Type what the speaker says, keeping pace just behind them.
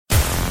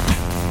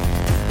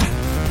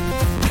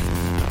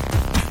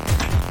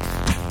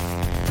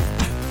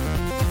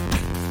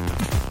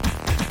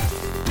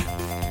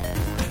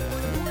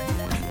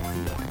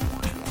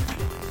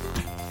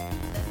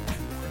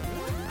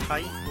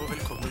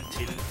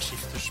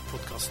Skifters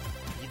podcast.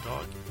 I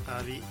dag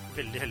vi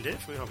veldig heldige,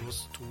 for vi har med oss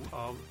to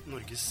av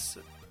Norges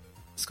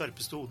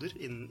skarpeste hoder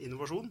innen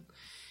innovasjon.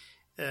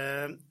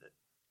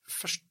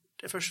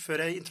 Først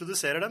før jeg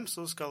introduserer dem,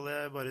 så skal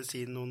jeg bare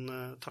si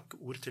noen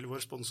takkord til vår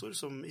sponsor,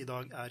 som i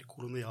dag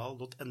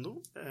kolonial.no.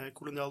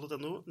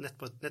 Kolonial.no,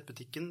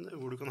 nettbutikken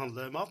hvor du kan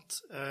handle mat.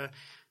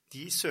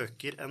 De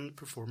søker en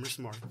Performance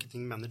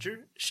Marketing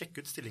Manager. Sjekk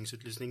ut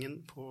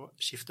stillingsutlysningen på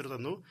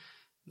skifter.no.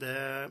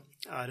 Det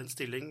en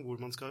stilling hvor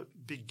man skal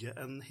bygge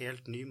en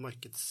helt ny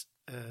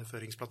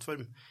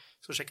markedsføringsplattform.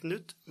 Så sjekk den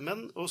ut.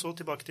 Og så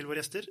tilbake til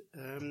våre gjester.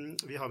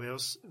 Vi har med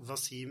oss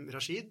Wasim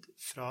Rashid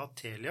fra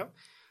Telia.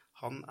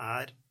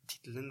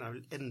 Titelen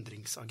vel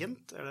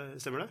endringsagent,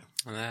 stemmer det?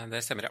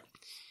 Det stemmer, ja.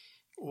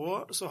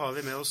 Og så har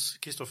vi med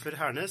oss Kristoffer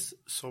Hernes,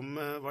 som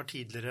var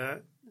tidligere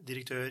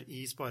direktør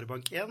i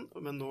Sparebank 1,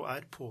 men nå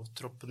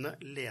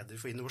påtroppende leder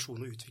for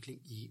innovasjon og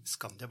utvikling i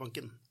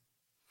Skandiabanken.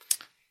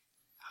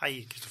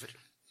 Hei, Kristoffer.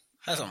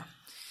 Hei sann.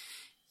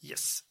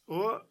 Yes.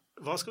 Og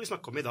hva skal vi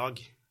snakke om i dag,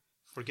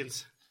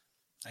 folkens?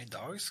 I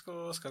dag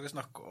skal vi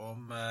snakke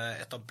om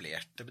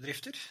etablerte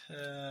bedrifter.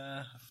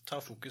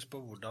 Ta fokus på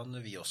hvordan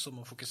vi også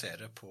må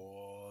fokusere på,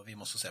 vi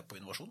må også se på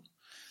innovasjon.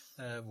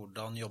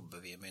 Hvordan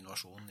jobber vi med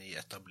innovasjon i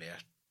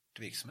etablert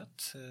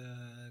virksomhet?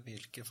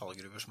 Hvilke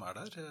fallgruver som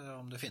der?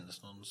 Om det finnes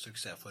noen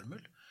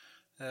suksessformel?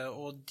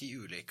 Og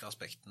de ulike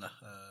aspektene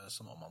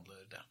som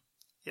omhandler det.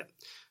 Ja,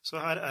 så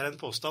her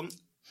en påstand.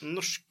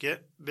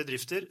 Norske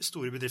bedrifter,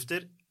 store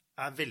bedrifter,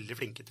 veldig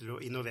flinke til å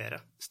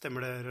innovere.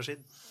 Stemmer det, Rashid?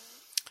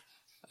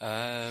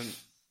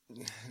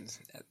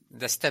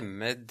 Det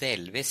stemmer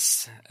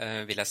delvis,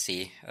 vil jeg si.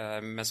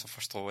 Men så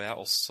forstår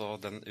jeg også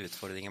den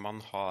utfordringen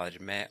man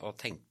har med å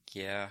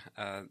tenke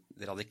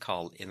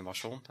radikal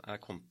innovasjon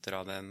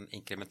kontra den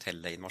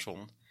inkrementelle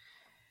innovasjonen.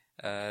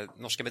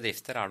 Norske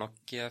bedrifter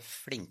nok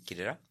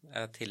flinkere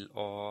til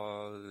å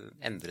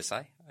endre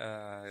seg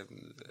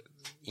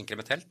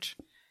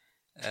inkrementelt.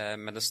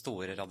 Men den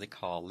store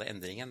radikale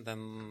endringen,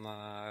 den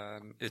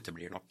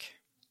uteblir nok.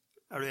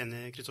 Du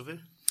enig,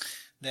 Kristoffer?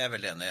 Det jeg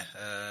veldig enig i.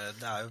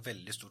 Det jo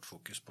veldig stort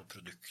fokus på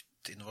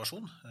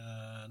produktinnovasjon.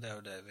 Det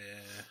jo det vi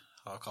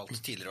har kalt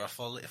tidligere i hvert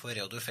fall for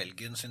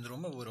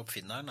Reodor-Felgen-syndromet, hvor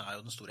oppfinneren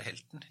jo den store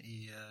helten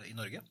i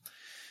Norge.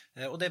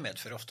 Og det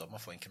medfører ofte at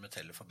man får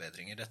inkrementelle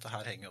forbedringer. Dette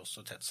her henger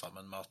også tett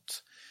sammen med at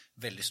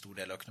veldig stor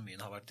del av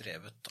økonomien har vært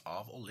drevet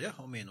av olje,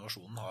 og mye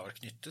innovasjonen har vært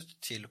knyttet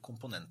til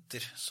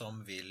komponenter som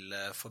vil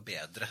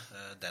forbedre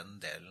den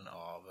delen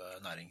av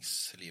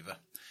næringslivet.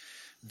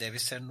 Det vi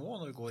ser nå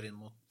når vi går inn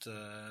mot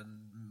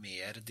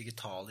mer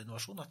digital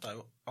innovasjon, at det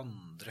jo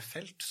andre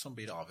felt som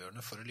blir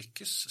avgjørende for å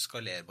lykkes,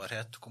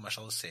 skalerbarhet,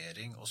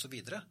 kommersialisering og så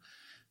videre.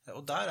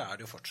 Og der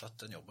det jo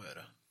fortsatt en jobb å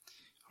gjøre.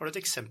 Har du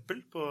et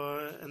eksempel på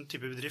en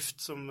type bedrift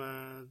som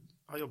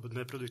har jobbet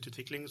med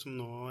produktutvikling, som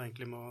nå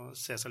egentlig må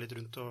se seg litt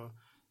rundt og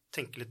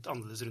tenke litt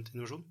annerledes rundt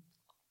innovasjon?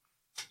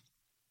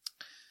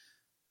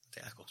 Det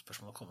et godt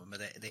spørsmål å komme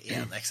med det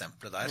ene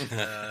eksempelet der.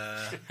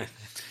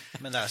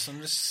 Men det som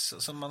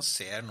man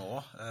ser nå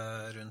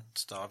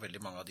rundt da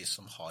veldig mange av de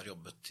som har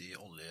jobbet i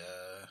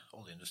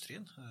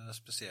oljeindustrien,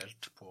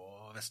 spesielt på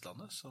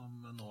Vestlandet, som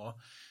nå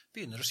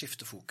begynner å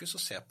skifte fokus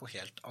og se på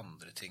helt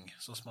andre ting.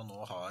 Så som man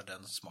nå har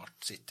den Smart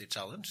City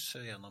Challenge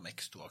gjennom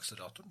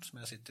X2-akseleratoren, som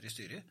jeg sitter i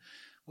styret i,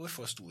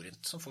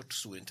 som får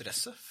stor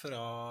interesse fra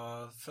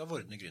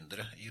vordende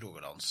gründere i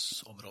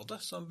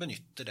Rogalandsområdet, som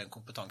benytter den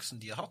kompetansen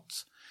de har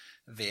hatt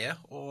ved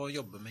å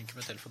jobbe med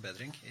inkrementell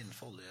forbedring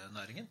innenfor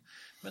oljenæringen,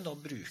 men da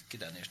bruke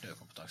den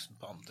ingeniørkompetansen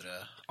på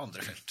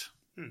andre felt.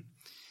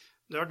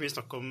 Det har vært mye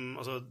snakk om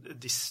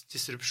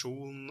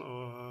disrupsjon,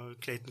 og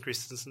Clayton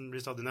Christensen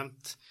blir stadig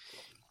nevnt.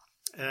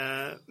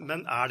 Men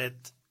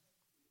det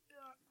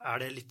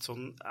litt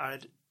sånn,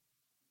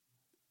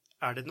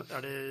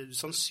 det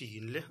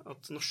sannsynlig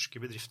at norske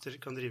bedrifter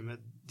kan drive med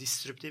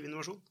disruptiv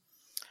innovasjon?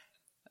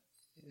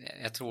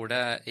 Jeg tror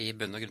det i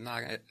bunn og grunn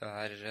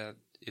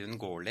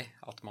uunngåelig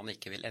at man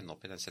ikke vil ende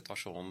opp i den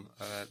situasjonen.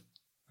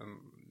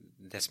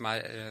 Det som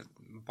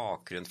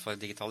bakgrunn for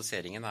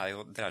digitaliseringen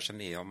dreier seg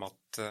mye om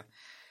at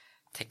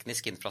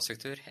teknisk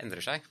infrastruktur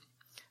endrer seg.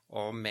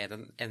 Og med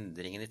den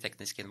endringen i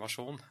teknisk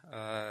innovasjon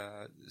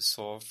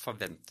så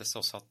forventes det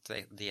også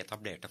at de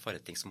etablerte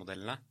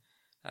forretningsmodellene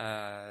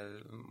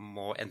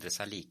må endre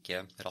seg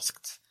like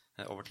raskt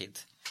over tid.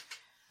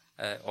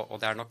 Og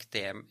det nok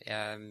det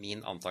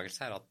min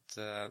antakelse at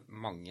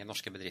mange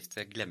norske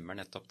bedrifter glemmer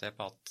nettopp det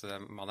på at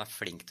man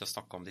flink til å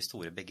snakke om de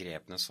store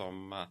begrepene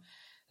som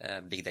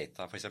big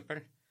data for eksempel.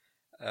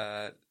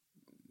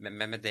 Men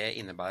med det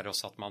innebærer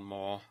også at man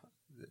må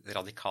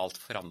radikalt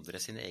forandre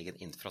sin egen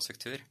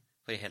infrastruktur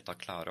for i helt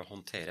tatt klare å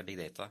håndtere big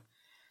data.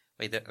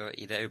 Og i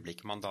det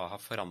øyeblikket man da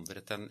har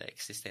forandret den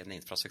eksisterende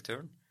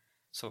infrastrukturen,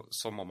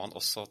 så må man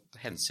også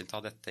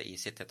hensynta dette i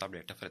sitt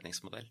etablerte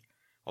forretningsmodell.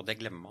 Og det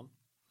glemmer man.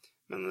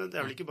 Men det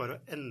vel ikke bare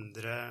å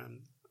endre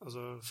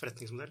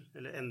forretningsmodell,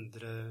 eller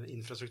endre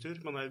infrastruktur.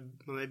 Man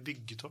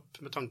bygget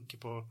opp med tanke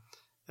på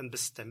en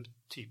bestemt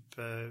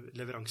type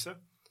leveranse.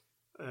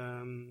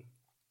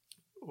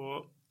 Og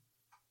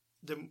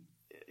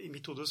i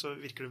mitt hode så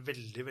virker det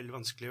veldig, veldig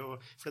vanskelig,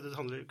 for det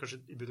handler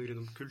kanskje i bunn og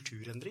grunn om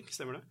kulturendring,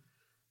 stemmer det?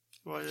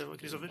 Hva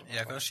Kristoffer?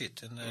 Jeg kan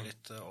skyte inn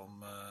litt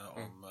om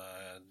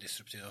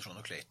disruptiv innovasjon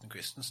og Clayton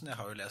Christensen. Jeg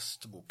har jo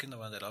lest boken, det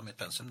var en del av mitt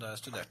pensum da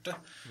jeg studerte,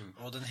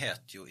 og den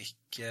heter jo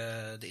ikke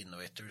The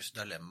Innovator's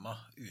Dilemma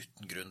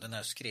uten grunn. Den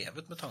er jo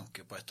skrevet med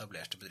tanke på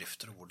etablerte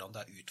bedrifter og hvordan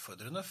det er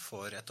utfordrende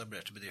for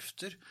etablerte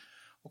bedrifter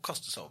å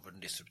kaste seg over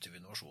den disruptive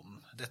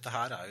innovasjonen. Dette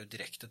her er jo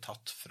direkte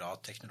tatt fra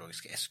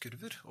teknologiske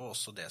S-kurver, og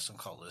også det som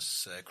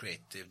kalles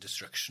creative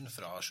destruction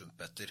fra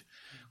Schumpeter,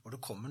 hvor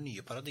det kommer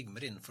nye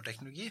paradigmer innenfor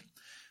teknologi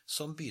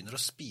som begynner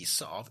å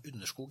spise av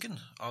underskogen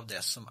av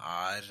det som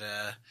er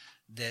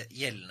det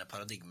gjeldende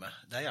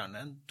paradigmet. Det er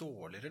gjerne en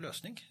dårligere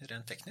løsning,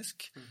 rent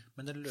teknisk,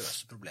 men det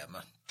løser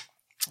problemet.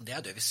 Det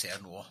er det vi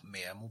ser nå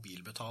med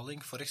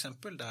mobilbetaling, for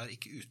eksempel. Det er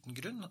ikke uten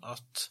grunn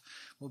at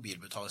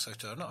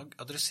mobilbetalingsaktørene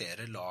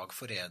adresserer lag,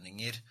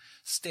 foreninger,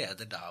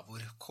 steder der hvor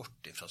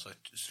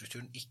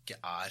kortinfrastrukturen ikke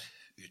er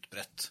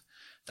utbredt.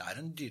 Det er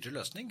en dyrere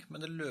løsning,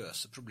 men det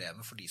løser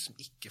problemet for de som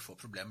ikke får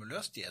problemet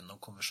løst gjennom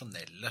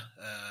konvensjonelle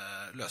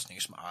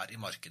løsninger som er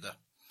i markedet.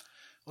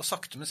 Og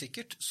sakte, men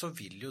sikkert så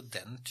vil jo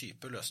den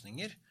type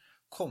løsninger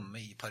komme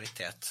i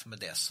paritet med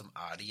det som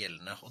er det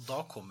gjeldende. Og da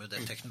kommer jo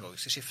det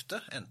teknologiske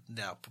skiftet, enten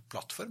det er på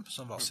plattform,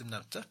 som Wasim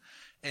nevnte,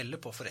 eller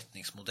på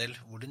forretningsmodell,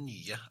 hvor det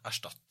nye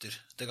erstatter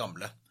det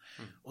gamle.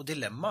 Og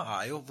dilemmaet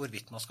er jo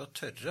hvorvidt man skal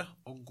tørre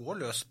å gå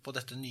løs på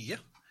dette nye,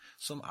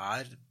 som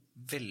er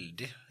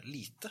veldig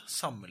lite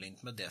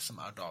sammenlignet med det som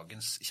er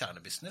dagens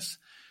kjernebusiness,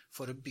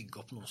 for å bygge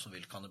opp noe som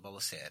vil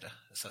kannibalisere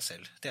seg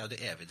selv. Det er jo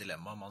det evige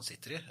dilemmaet man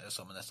sitter i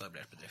som en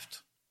etablert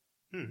bedrift.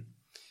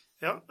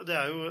 Ja, det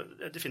er jo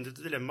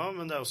definitivt et dilemma,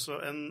 men det er også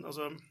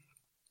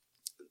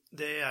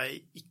det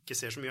jeg ikke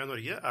ser så mye av i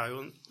Norge, er jo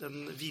den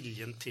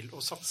viljen til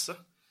å satse,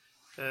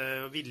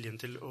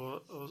 viljen til å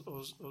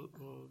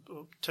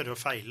tørre å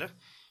feile.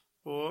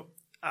 Og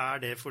er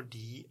det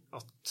fordi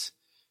at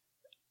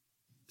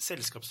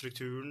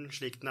selskapsstrukturen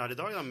slik den er i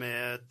dag, da,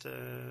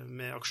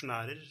 med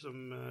aksjonærer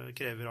som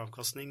krever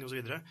avkastning og så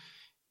videre,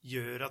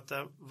 gjør at det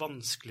er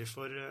vanskelig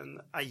for en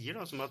eier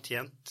da, som har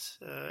tjent,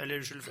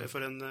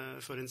 for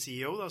en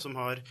CEO da, som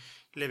har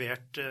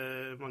levert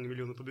mange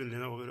millioner på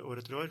bunnlinja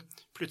år etter år,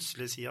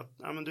 plutselig si at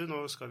nei, men du, nå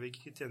skal vi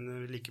ikke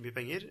tjene like mye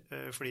penger,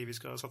 fordi vi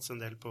skal satse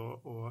en del på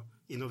å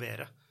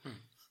innovere.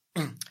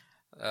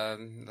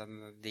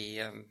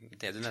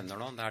 Det du nevner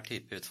nå, det er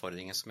type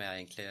utfordringer som jeg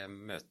egentlig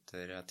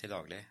møter til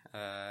daglig.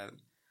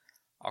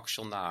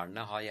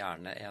 Aksjonærene har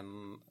gjerne en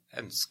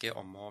ønske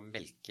om å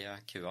melke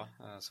kua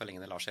så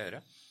lenge det lar seg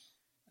gjøre.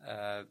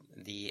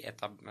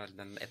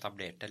 Den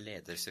etablerte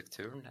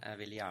lederstrukturen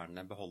vil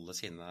gjerne beholde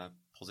sine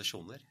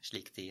posisjoner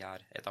slik de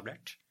er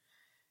etablert.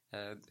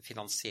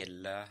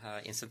 Finansielle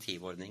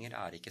insentivordninger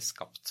er ikke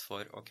skapt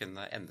for å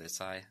kunne endre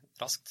seg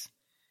raskt.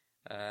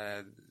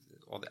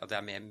 Og det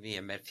er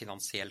mye mer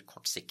finansiell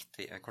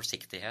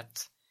kortsiktighet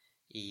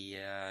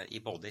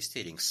både i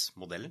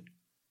styringsmodellen,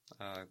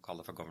 kall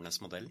det for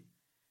governance-modellen,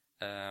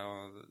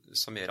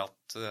 som gjør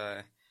at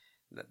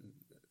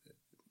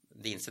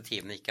de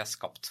insentivene ikke er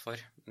skapt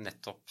for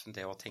nettopp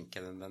det å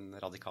tenke den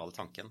radikale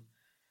tanken.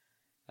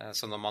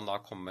 Så når man da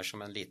kommer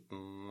som en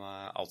liten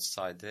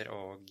outsider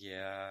og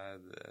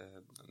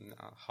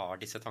har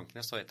disse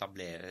tankene, så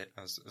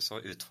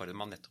utfordrer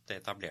man nettopp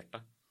det etablerte.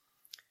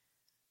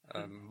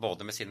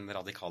 Både med sine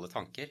radikale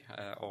tanker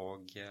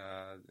og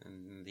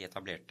de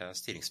etablerte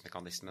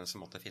styringsmekanismene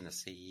som måtte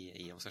finnes i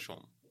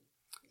organisasjonen.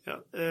 Ja,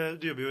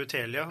 du jobber jo i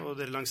Telia, og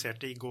dere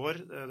lanserte i går,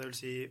 det vil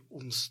si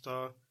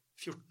onsdag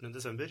 14.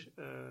 desember,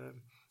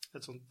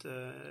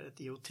 et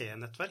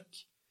IoT-nettverk.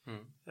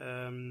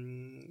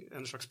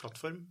 En slags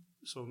plattform,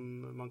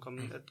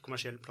 et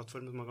kommersiell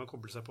plattform som man kan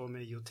koble seg på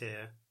med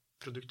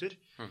IoT-produkter.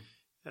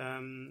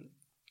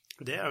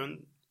 Det er jo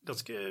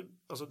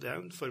det er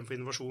en form for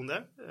innovasjon,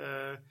 det.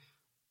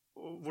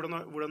 Hvordan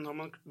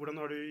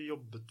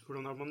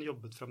har man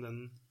jobbet frem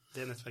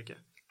det nettverket?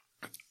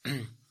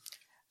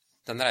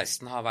 Den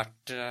reisen har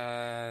vært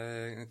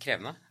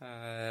krevende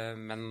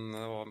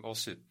og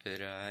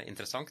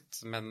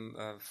superinteressant, men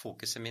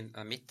fokuset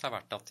mitt har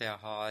vært at jeg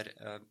har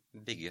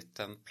bygget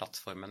den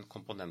plattformen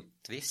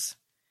komponentvis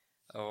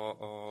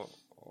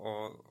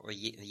og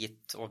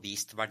gitt og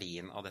vist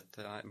verdien av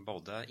dette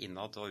både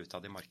innad og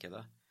utad i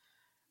markedet.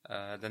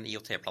 Den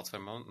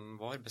IoT-plattformen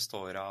vår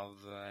består av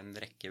en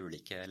rekke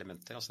ulike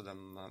elementer. Altså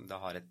det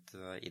har et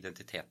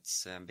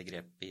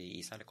identitetsbegrep i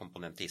seg, eller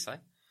komponent i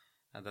seg.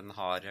 Den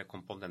har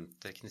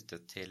komponenter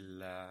knyttet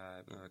til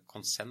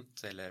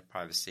consent eller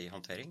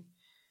privacy-håndtering.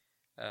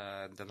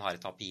 Den har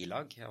et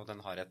API-lag, og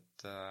den har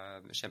et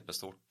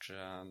kjempestort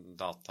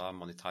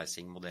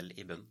data-monetizing-modell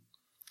i bunn.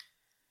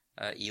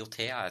 IoT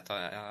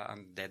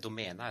det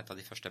domenet er et av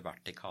de første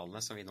vertikalene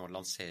som vi nå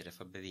lanserer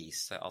for å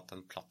bevise at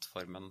den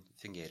plattformen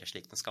fungerer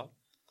slik den skal.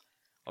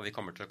 Og vi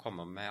kommer til å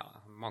komme med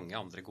mange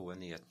andre gode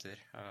nyheter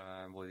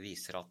hvor vi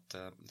viser at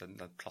den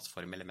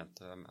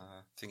plattformelementet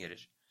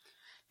fungerer.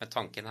 Men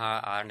tanken her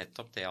er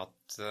nettopp det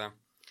at,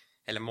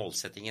 eller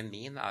målsettingen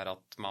min er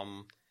at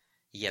man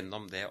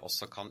gjennom det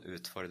også kan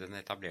utfordre den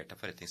etablerte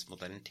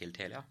forretningsmodellen til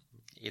Telia.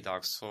 I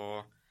dag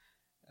så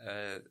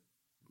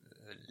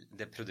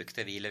det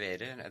produktet vi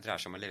leverer dreier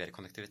seg om å levere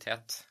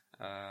konnektivitet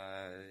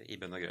i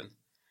bunn og grunn.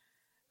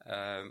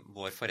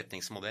 Vår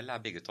forretningsmodell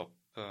bygget opp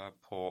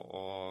på å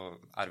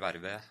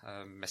erverve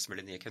mest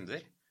mulig nye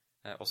kunder,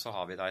 og så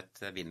har vi da et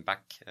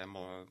win-back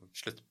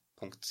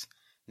sluttpunkt.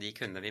 De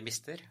kundene vi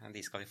mister,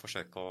 de skal vi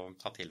forsøke å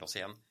ta til oss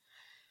igjen.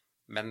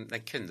 Men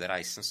den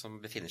kundereisen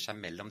som befinner seg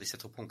mellom disse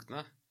to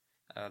punktene,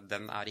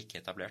 den ikke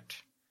etablert.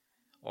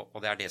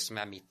 Og det det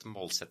som mitt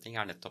målsetting,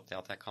 nettopp det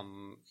at jeg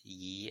kan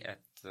gi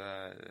et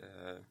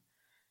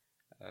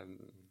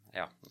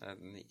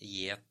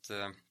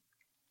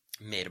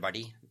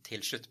merverdi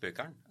til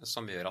sluttbrukeren,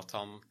 som gjør at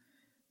han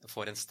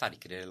får en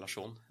sterkere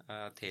relasjon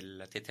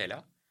til Telia.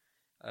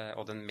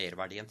 Og den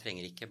merverdien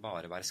trenger ikke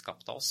bare være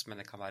skapt av oss,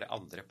 men det kan være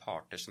andre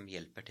parter som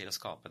hjelper til å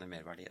skape den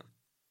merverdien.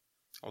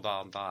 Og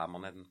da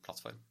man en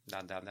plattform.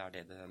 Det det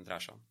dreier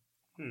seg om.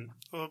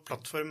 Og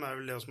plattform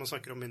vel det som man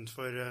snakker om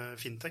innenfor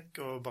fintech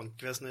og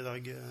bankvesenet i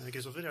dag,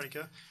 Kristoffer, det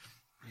ikke det?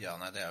 Ja,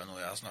 nei, det jo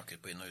noe jeg har snakket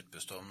på inn- og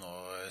utpust om nå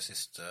de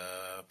siste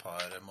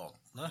par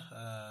månedene.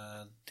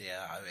 Det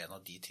jo en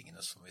av de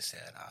tingene som vi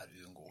ser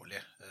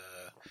uunngåelig.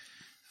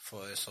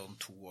 For sånn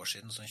 2 år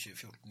siden, sånn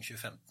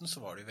 2014-2015, så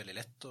var det jo veldig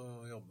lett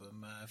å jobbe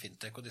med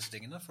fintech og disse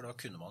tingene, for da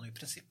kunne man i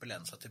prinsippet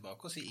lene seg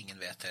tilbake og si ingen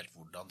vet helt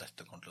hvordan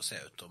dette kommer til å se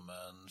ut om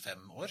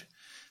 5 år.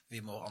 Vi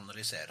må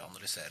analysere.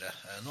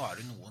 Nå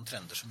det noen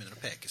trender som begynner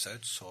å peke seg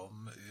ut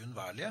som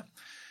uunnværlige.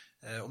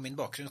 Og min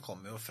bakgrunn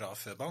kom jo fra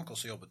før bank,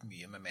 også jobbet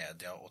mye med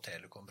media- og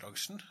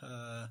telekombransjen,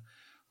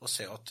 og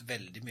ser at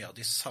veldig mye av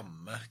de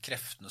samme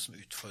kreftene som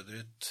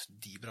utfordret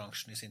de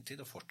bransjene i sin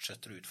tid, og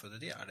fortsetter å utfordre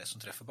de, det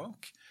som treffer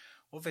bank.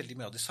 Og veldig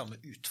mye av de samme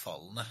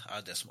utfallene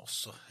det som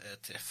også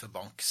treffer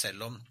bank,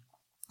 selv om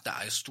det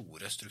jo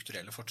store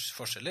strukturelle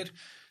forskjeller,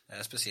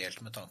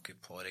 spesielt med tanke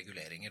på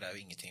reguleringer. Det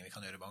jo ingenting vi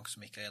kan gjøre i bank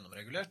som ikke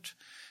gjennomregulert,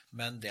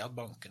 men det at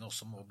bankene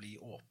også må bli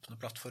åpne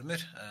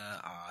plattformer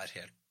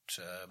helt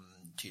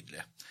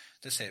tydelig.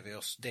 Det ser vi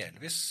oss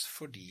delvis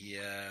fordi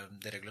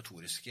det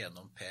regulatoriske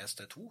gjennom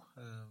PSD2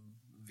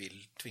 vil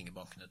tvinge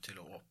bankene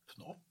til å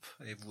åpne opp.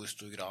 I hvor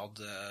stor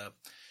grad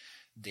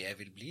det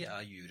vil bli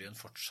juryen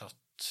fortsatt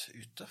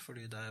ute,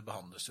 fordi det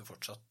behandles jo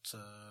fortsatt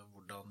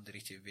hvordan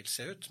direktivet vil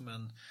se ut,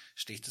 men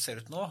slik det ser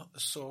ut nå,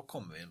 så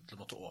kommer vi til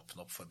å måtte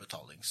åpne opp for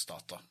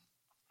betalingsdata.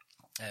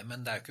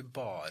 Men det jo ikke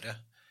bare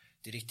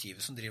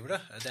direktivet som driver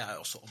det, det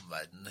jo også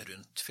omverdenen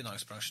rundt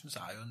finansbransjen,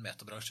 så jo en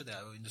metabransje, det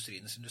jo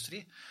industrienes industri,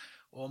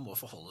 og må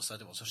forholde seg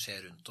til hva som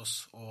skjer rundt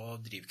oss,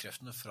 og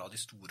drivkreftene fra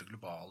de store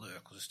globale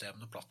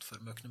økosystemene og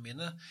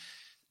plattformøkonomiene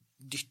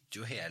dytter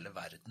jo hele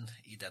verden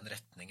i den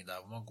retningen der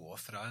hvor man går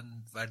fra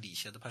en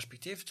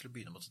verdikjedeperspektiv til å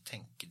begynne med å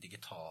tenke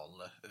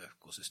digitale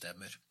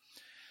økosystemer.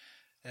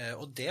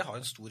 Og det har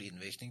en stor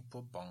innvirkning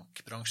på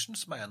bankbransjen,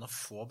 som en av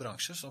få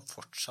bransjer som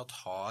fortsatt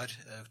har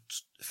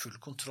full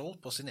kontroll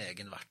på sin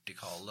egen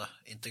vertikale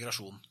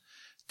integrasjon.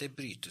 Det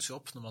brytes jo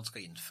opp når man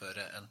skal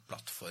innføre et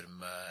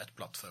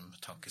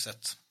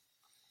plattformtankesett.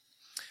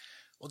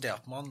 Og det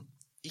at man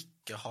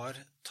ikke har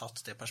tatt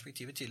det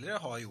perspektivet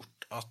tidligere, har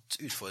gjort at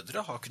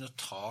utfordrere har kunnet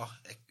ta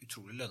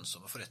utrolig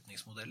lønnsomme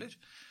forretningsmodeller,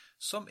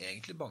 som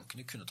egentlig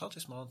bankene kunne tatt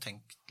hvis man hadde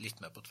tenkt litt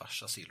mer på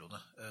tvers av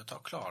siloene. Ta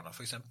Klarna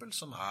for eksempel,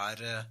 som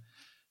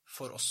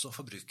for oss som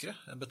forbrukere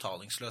en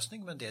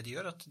betalingsløsning, men det de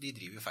gjør at de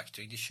driver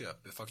factoring, de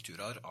kjøper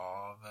fakturaer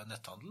av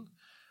netthandel,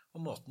 og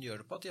måten de gjør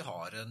det på at de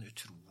har en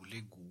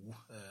utrolig god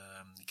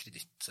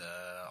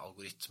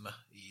kredittalgoritme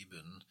i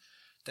bunnen.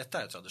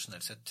 Dette jo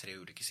tradisjonelt sett 3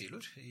 ulike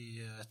siloer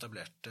i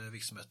etablerte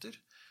virksomheter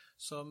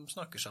som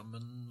snakker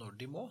sammen når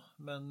de må,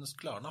 mens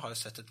Klarna har jo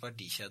sett et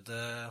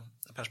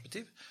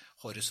verdikjedeperspektiv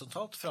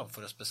horisontalt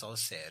framfor å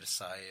spesialisere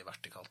seg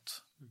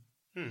vertikalt.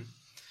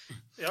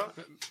 Ja,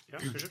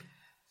 unnskyld.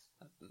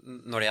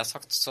 Når det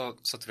sagt, så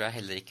tror jeg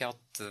heller ikke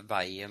at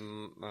veien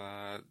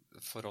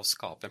for å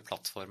skape en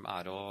plattform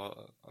å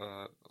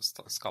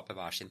skape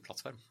hver sin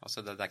plattform.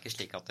 Altså det ikke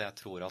slik at jeg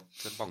tror at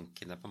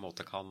bankene på en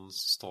måte kan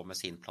stå med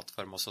sin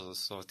plattform, og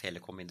så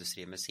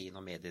telekomindustrien med sin,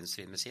 og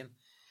medieindustrien med sin.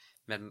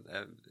 Men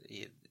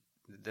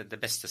det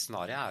beste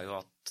scenariet jo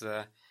at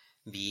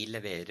vi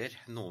leverer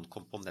noen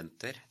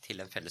komponenter til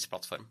en felles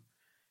plattform.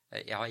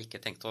 Jeg har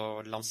ikke tenkt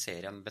å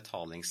lansere en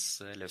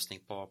betalingsløsning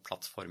på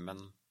plattformen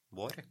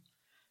vår,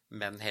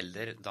 men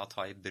heller da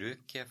ta i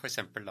bruk for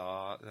eksempel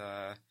da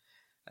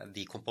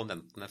de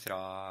komponentene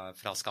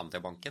fra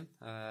Skandia-banken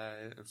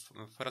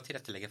for å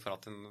tilrettelegge for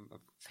at en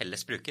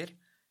felles bruker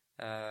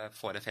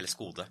får en felles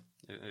gode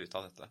ut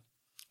av dette.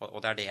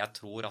 Og det det jeg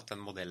tror at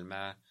en modell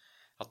med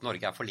at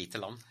Norge for lite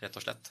land, rett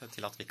og slett,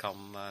 til at vi kan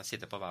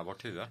sitte på hver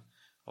vårt hue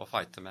og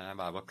fighte med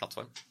hver vår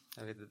plattform.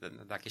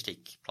 Det ikke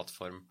slik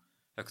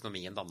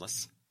plattformøkonomien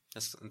dannes.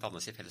 Den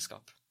dannes i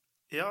fellesskap.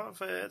 Ja,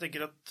 for jeg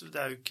tenker at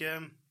det jo ikke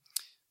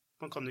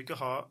man kan jo ikke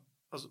ha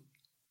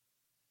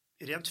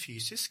rent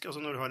fysisk,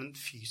 når du har en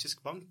fysisk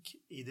bank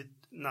i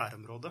ditt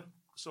nærområde,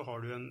 så har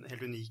du en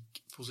helt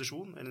unik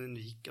posisjon, en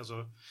unik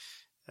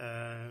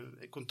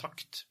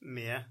kontakt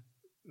med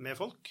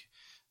folk.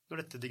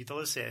 Når dette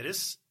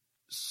digitaliseres,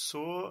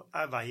 så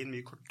veien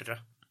mye kortere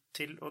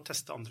til å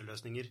teste andre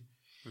løsninger.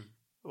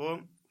 Og,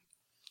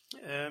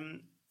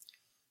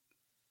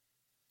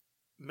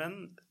 men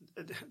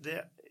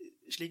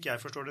slik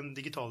jeg forstår den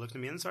digitale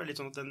økonomien, så det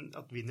litt sånn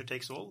at winner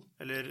takes all,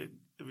 eller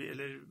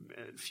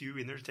few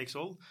winner takes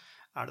all.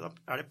 Er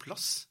det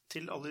plass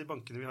til alle de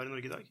bankene vi har i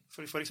Norge i dag,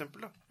 for eksempel?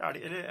 Da?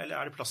 Eller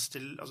er det plass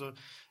til,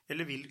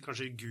 eller vil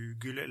kanskje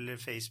Google eller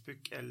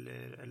Facebook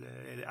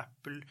eller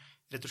Apple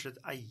rett og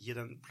slett eie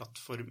den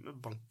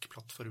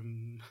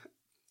bankplattformen,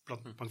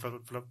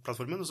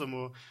 og så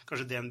må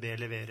kanskje DNB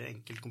levere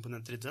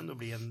enkeltkomponenter i den og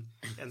bli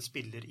en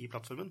spiller i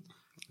plattformen?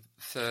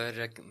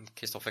 Før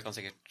Kristoffer kan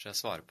sikkert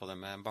svare på det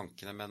med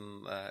bankene,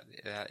 men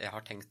jeg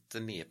har tenkt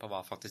mye på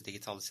hva faktisk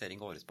digitalisering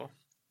går ut på.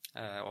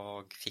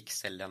 Og fikk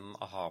selv en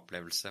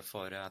aha-opplevelse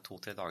for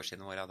 2-3 dager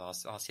siden, hvor jeg da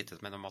har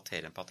sittet med noen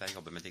materien på at jeg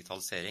jobber med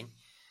digitalisering.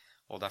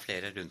 Og det er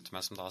flere rundt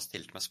meg som da har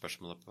stilt meg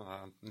spørsmål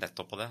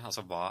nettopp på det.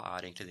 Altså, hva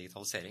er egentlig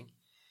digitalisering?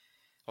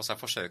 Og så har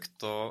jeg forsøkt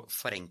å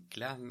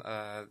forenkle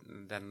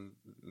den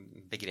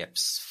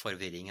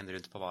begrepsforvirringen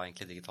rundt på hva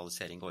egentlig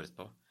digitalisering går ut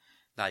på.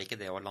 Det er ikke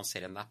det å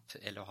lansere en app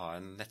eller å ha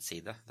en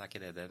nettside. Det er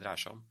ikke det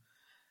dreier seg om.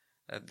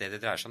 Det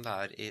dreier seg om, det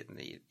er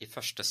i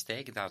første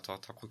steg, det er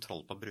å ta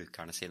kontroll på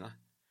brukerne sine.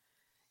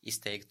 I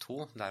steg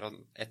 2, det er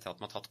etter at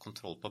man har tatt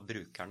kontroll på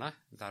brukerne,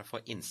 det er å få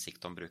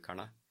innsikt om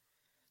brukerne.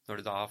 Når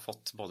du da har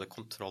fått både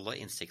kontroll og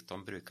innsikt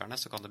om brukerne,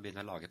 så kan du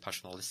begynne å lage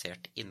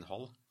personalisert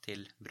innhold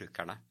til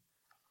brukerne,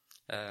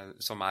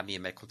 som er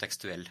mye mer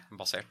kontekstuell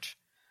basert.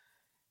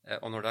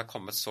 Og når du har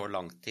kommet så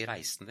langt i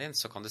reisen din,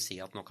 så kan du si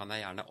at nå kan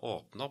jeg gjerne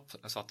åpne opp,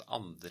 så at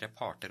andre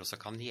parter også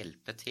kan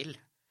hjelpe til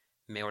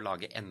med å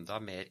lage enda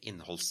mer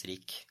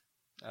innholdsrik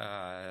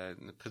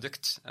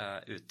produkt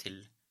ut til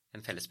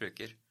en felles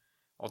bruker.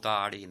 Og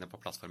da er de inne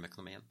på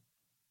plattformøkonomien.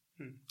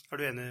 Er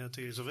du enig,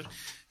 Kristoffer?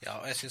 Ja,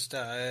 jeg synes det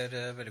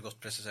er veldig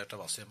godt presisert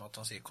av Wasim at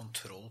han sier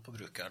kontroll på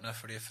brukerne,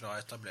 fordi fra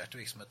etablerte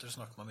virksomheter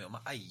snakker man mye om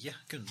å eie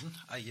kunden,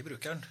 eie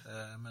brukeren.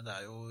 Men det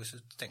er jo, hvis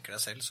du tenker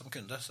deg selv som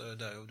kunde, så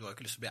du har jo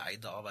ikke lyst til å bli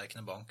eid av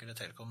hverken en bank eller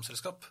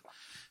telekomselskap.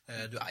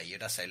 Du eier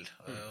deg selv,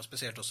 og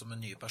spesielt også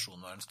med nye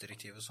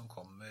personvernsdirektivet som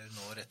kommer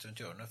nå rett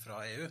rundt hjørnet fra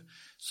EU,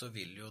 så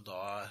vil jo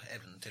da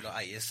evnen til å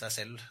eie seg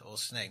selv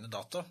og sine egne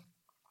data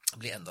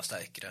bli enda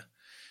sterkere.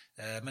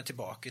 Men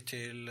tilbake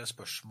til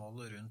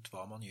spørsmålet rundt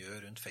hva man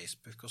gjør rundt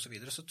Facebook og så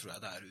videre, så tror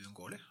jeg det er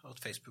uunngåelig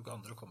at Facebook og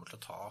andre kommer til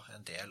å ta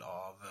en del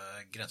av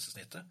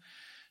grensesnittet.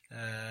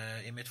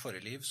 I mitt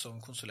forrige liv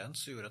som konsulent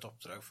så gjorde jeg et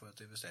oppdrag for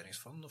et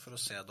investeringsfond for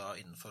å se da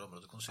innenfor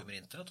området konsumer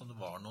internett om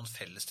det var noen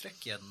fellestrekk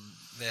igjen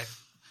ved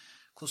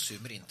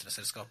konsumer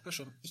internettselskaper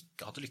som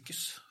ikke hadde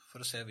lykkes,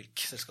 for å se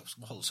hvilke selskaper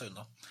som må holde seg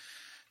unna.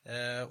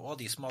 Og av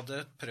de som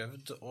hadde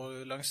prøvd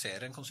å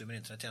lansere en konsumer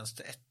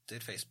internettjeneste etter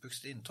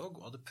Facebooks inntog,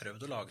 og hadde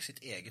prøvd å lage sitt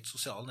eget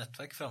sosiale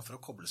nettverk framfor å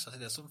koble seg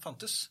til det som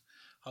fantes,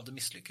 hadde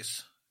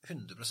mislykkes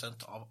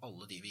 100% av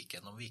alle de vi gikk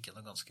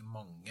gjennom ganske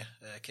mange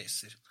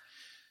caser.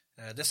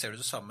 Det ser du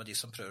det samme med de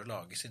som prøver å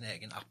lage sin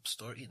egen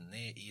appstore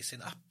inne i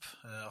sin app,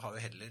 har jo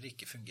heller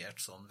ikke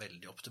fungert sånn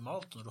veldig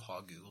optimalt når du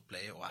har Google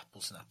Play og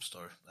Apple sin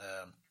appstore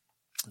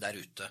der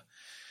ute.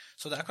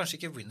 Så det er kanskje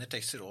ikke winner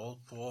takes it all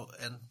på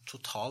en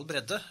total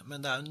bredde,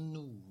 men det er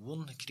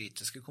noen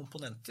kritiske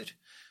komponenter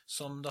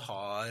som det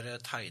har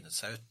tegnet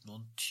seg ut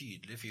noen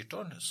tydelige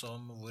fyrtårn,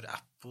 hvor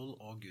Apple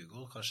og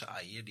Google kanskje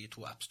eier de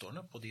 2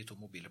 appstorene på de 2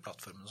 mobile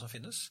plattformene som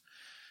finnes.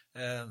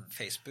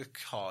 Facebook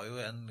har jo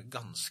en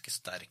ganske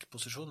sterk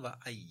posisjon ved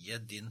å eie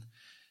din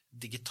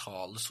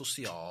digitale,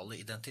 sosiale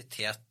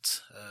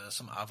identitet,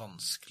 som er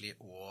vanskelig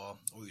å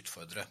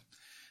utfordre.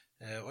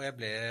 Og jeg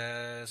ble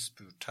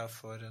spurt her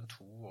for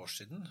 2 år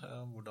siden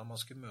hvordan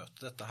man skulle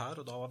møte dette her,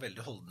 og da var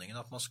veldig holdningen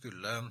at man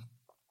skulle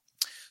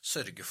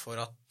sørge for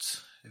at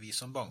vi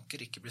som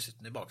banker ikke blir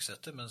sittende i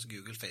baksetet mens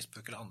Google,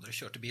 Facebook eller andre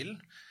kjørte bilen.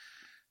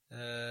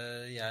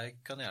 Jeg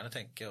kan gjerne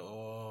tenke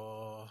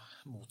å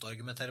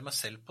motargumentere meg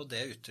selv på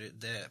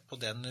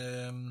den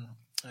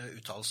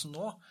uttalelsen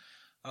nå,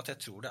 at jeg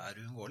tror det er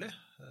uunngåelig,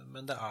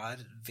 men det er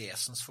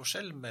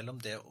vesensforskjell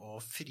mellom det å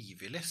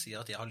frivillig si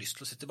at jeg har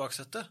lyst til å sitte i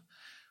baksetet,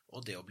 og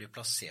det å bli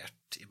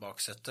plassert i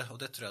baksetet. Og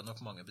det tror jeg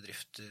nok mange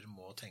bedrifter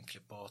må tenke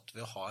litt på, at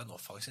ved å ha en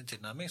offensiv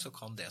tilnærming, så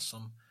kan det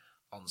som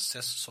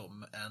anses som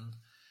en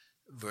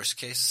worst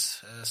case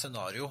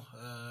scenario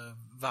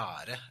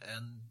være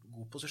en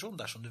god posisjon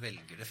dersom du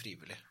velger det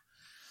frivillig.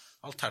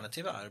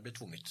 Alternativet er å bli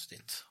tvunget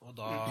dit, og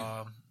da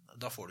har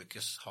du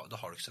ikke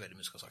så veldig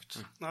mye skal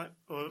sagt. Nei,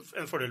 og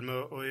en fordel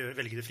med å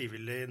velge det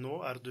frivillig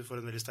nå er at du får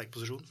en veldig sterk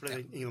posisjon, for det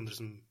er ingen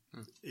andre som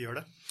gjør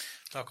det.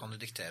 Da kan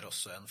du diktere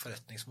også en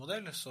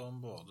forretningsmodell som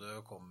både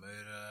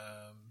kommer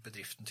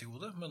bedriften til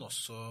gode, men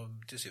også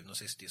til syvende og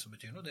sist de som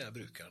betyr noe, det er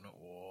brukerne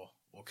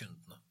og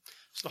kundene.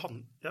 Så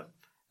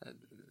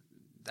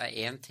det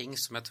er en ting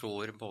som jeg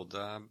tror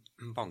både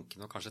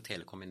bankene og kanskje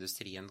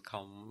telekomindustrien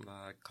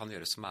kan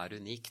gjøre som er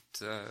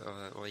unikt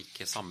og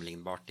ikke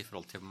sammenlignbart i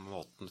forhold til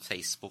måten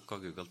Facebook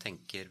og Google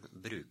tenker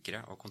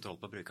brukere og kontroll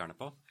på brukerne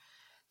på.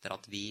 Det er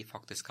at vi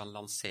faktisk kan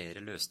lansere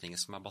løsninger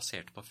som er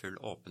basert på full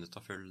åpenhet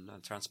og full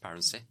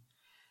transparency.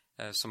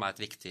 som et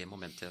viktig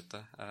moment i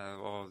dette.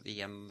 Og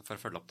igjen, for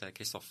å følge opp det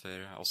Kristoffer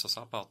også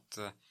sa, på at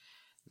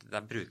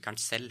det brukeren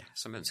selv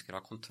som ønsker å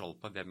ha kontroll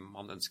på hvem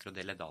man ønsker å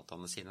dele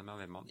dataene sine med, og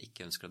hvem man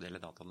ikke ønsker å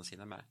dele dataene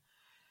sine med.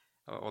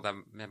 Og det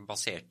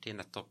basert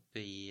nettopp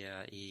i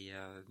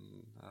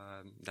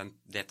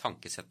det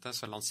tankesettet,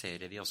 så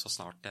lanserer vi også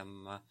snart en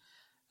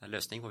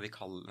løsning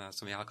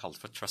som vi har kalt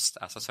for Trust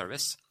as a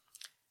Service,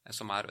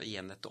 som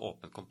igjen et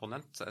åpent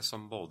komponent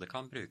som både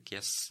kan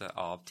brukes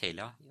av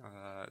Telia,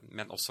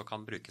 men også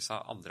kan brukes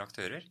av andre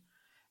aktører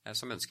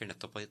som ønsker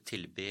nettopp å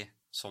tilby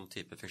sånn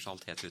type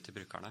funksjonalitet ut til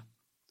brukerne.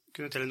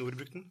 Kunne Telenor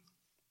brukt den?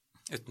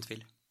 Uten tvil.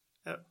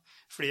 Ja,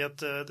 fordi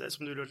at,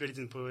 som du lurte litt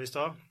inn på i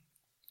sted,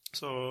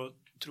 så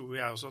tror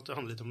jeg også at det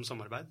handler litt om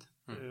samarbeid,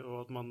 og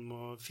at man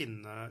må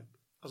finne,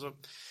 altså,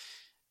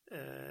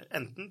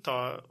 enten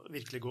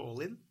virkelig gå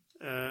all in,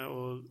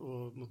 og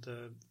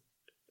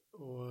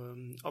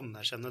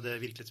anerkjenne det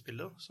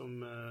virkelighetsbildet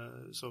som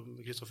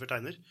Kristoffer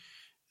tegner,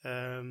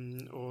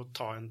 og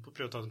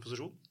prøve å ta en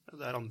posisjon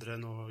der andre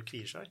nå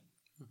kvier seg.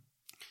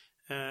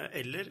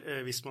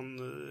 Eller hvis man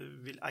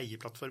vil eie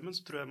plattformen, så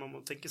tror jeg man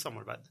må tenke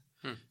samarbeid.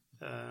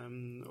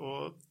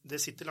 Og det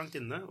sitter langt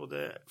inne, og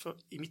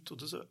i mitt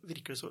hode så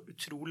virker det så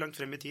utrolig langt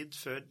frem i tid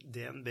før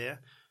DNB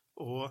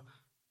og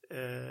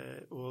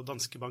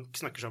Danske Bank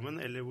snakker sammen,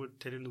 eller hvor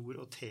Telenor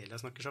og Telia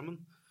snakker sammen.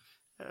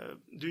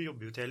 Du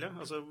jobber jo Telia,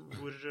 altså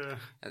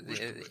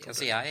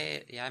altså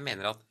jeg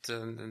mener at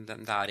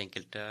det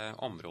enkelte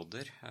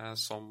områder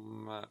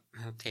som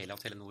Telia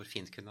og Telenor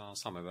fint kunne ha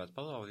samarbeid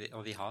på,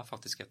 og vi har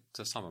faktisk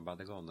et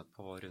samarbeid gående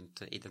på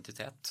rundt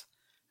identitet.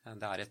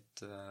 Det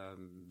et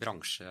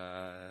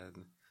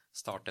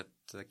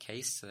bransjestartet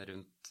case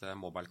rundt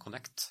Mobile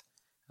Connect,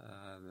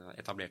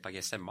 etablert av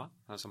GSMA,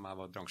 som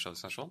vår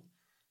bransjeorganisasjon,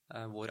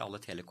 hvor alle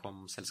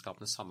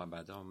telekom-selskapene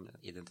samarbeider om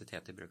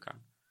identitet i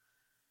brukeren.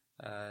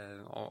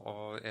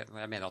 Og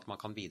jeg mener at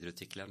man kan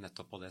videreutvikle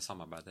nettopp på det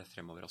samarbeidet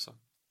fremover også.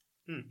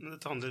 Men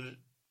dette handler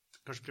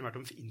kanskje primært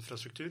om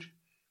infrastruktur?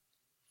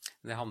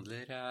 Det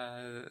handler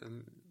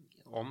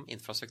om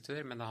infrastruktur,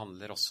 men det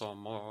handler også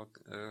om å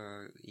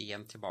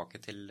igjen tilbake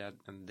til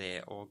det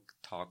å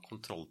ta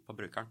kontroll på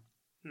brukeren.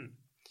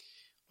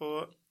 Og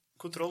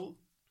kontroll,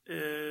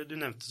 du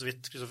nevnte så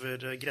vidt,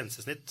 Kristoffer,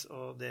 grensesnitt,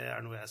 og det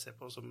noe jeg ser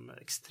på som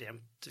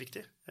ekstremt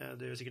viktig.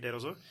 Det gjør sikkert dere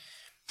også.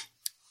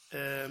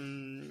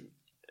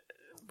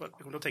 Jeg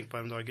kommer til å tenke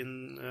på en dagen,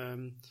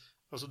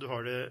 altså du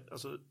har det,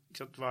 altså,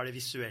 hva det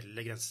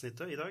visuelle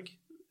grensesnittet i dag?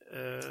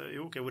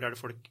 Hvor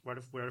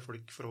det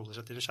folk forholder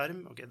seg til en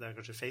skjerm? Ok, det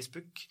kanskje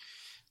Facebook,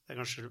 det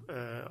kanskje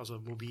altså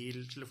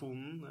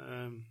mobiltelefonen,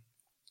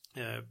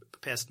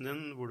 PC-en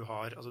din, hvor du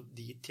har altså,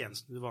 de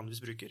tjenestene du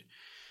vanligvis bruker.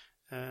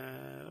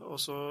 Og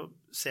så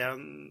ser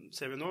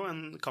vi nå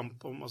en kamp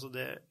om altså,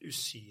 det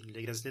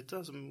usynlige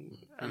grensesnittet, som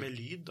med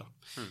lyd. Da.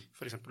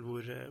 For eksempel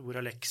hvor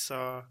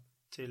Alexa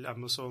til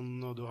Amazon,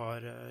 og du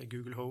har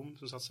Google Home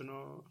som satser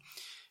nå,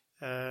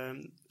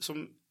 som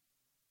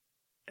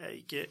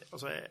ikke,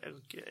 altså,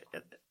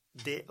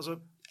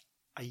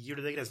 eier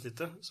du det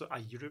grensesnittet, så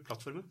eier du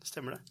plattformen,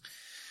 stemmer det?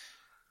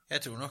 Jeg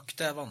tror nok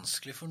det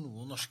vanskelig for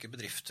noen norske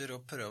bedrifter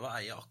å prøve å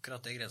eie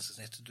akkurat det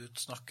grensesnittet du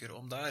snakker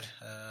om der,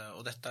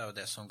 og dette jo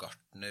det som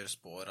Gartner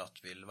spår at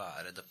vil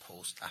være the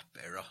post-app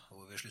era,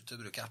 hvor vi slutter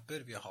å bruke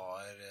apper. Vi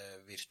har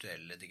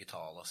virtuelle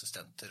digitale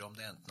assistenter, om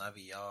det enten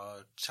via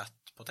chat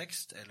på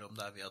tekst, eller om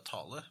det via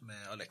tale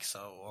med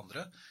Alexa og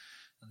andre.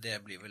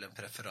 Det blir vel en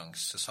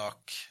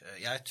preferansesak.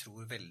 Jeg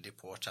tror veldig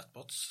på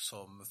chatbots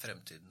som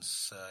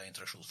fremtidens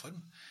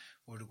interaksjonsform,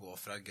 hvor du går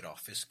fra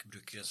grafisk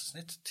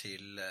brukergrensesnitt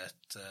til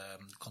et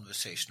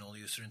conversational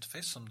user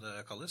interface, som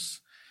det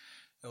kalles.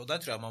 Og der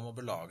tror jeg man må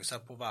belage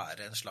seg på å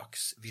være en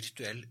slags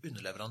virtuell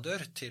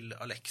underleverandør til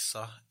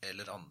Alexa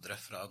eller andre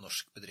fra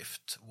norsk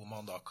bedrift, hvor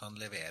man da kan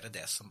levere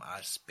det som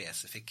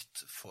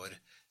spesifikt for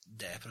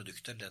det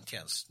produktet, den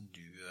tjenesten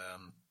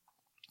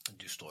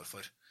du står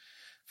for.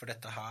 For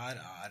dette her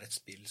et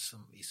spill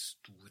som i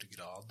stor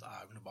grad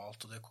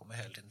globalt, og det kommer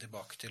hele tiden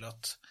tilbake til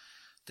at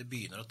det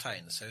begynner å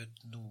tegne seg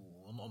ut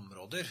noen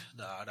områder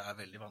der det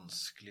veldig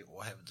vanskelig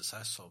å hevde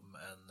seg som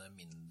en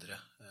mindre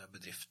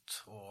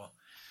bedrift. Og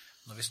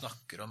når vi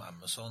snakker om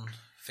Amazon,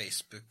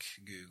 Facebook,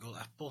 Google,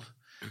 Apple,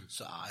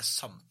 så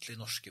samtlige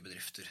norske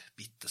bedrifter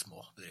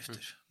bittesmå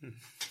bedrifter.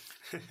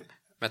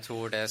 Men jeg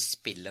tror det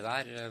spillet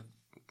der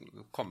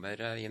kommer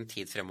i en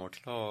tid fremover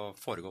til å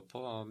foregå på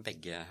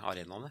begge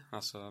arenaene,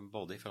 altså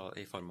både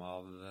i form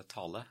av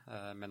tale,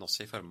 men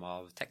også i form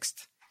av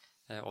tekst.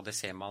 Og det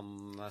ser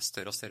man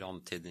større og større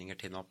antydninger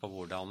til nå på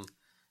hvordan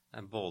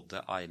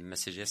både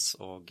iMessages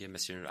og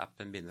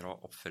Messenger-appen begynner å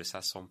oppføre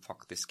seg som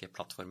faktiske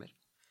plattformer.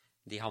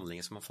 De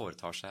handlinger som man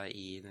foretar seg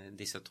i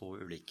disse to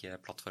ulike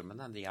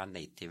plattformene, de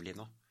natively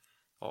nå.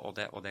 Og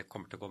det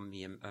kommer til å gå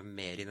mye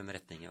mer i den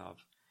retningen av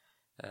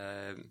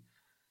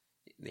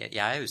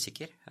Jeg er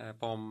usikker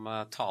på om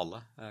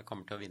tale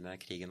kommer til å vinne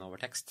krigen over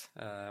tekst.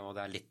 Og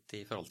det er litt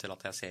i forhold til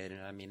at jeg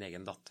ser min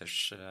egen datters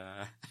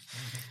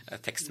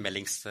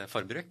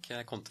tekstmeldingsforbruk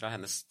kontra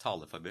hennes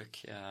taleforbruk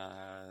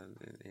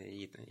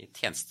i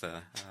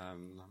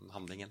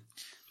tjenestehandlingen.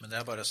 Men det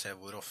er bare å se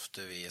hvor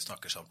ofte vi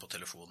snakker sammen på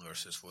telefon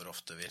versus hvor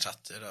ofte vi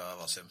chatter,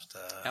 Wasim.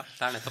 Ja,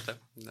 det er nettopp det.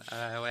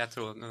 Og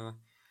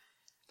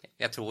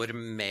jeg tror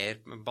mer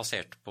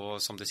basert på,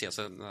 som du sier,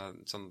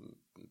 sånn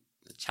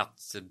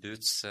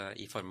chatboots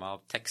i form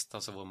av tekst,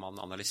 altså hvor man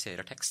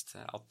analyserer tekst,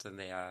 at det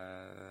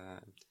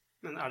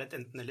Men er det et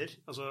enten-eller?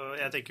 Altså,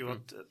 jeg tenker jo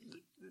at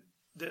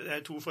det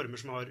er to former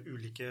som har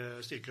ulike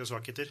styrker og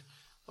svakheter.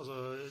 Altså,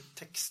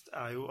 tekst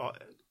kan i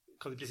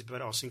prinsippet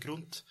være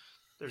asynkront.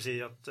 Det vil si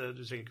at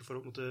du trenger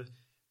ikke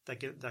det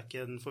er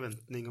ikke en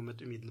forventning om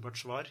et umiddelbart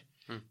svar,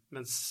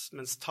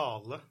 mens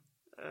tale,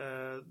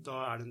 da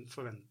er det en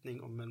forventning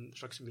om en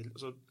slags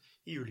altså,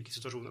 i ulike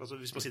situasjoner. Altså,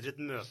 hvis man sitter i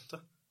et møte,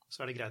 så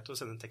er det greit å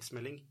sende en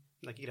tekstmelding,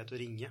 men det er ikke greit å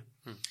ringe.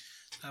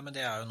 Nei, men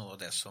det er jo noe av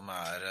det som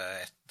er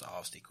et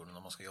av stikkordene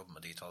når man skal jobbe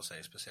med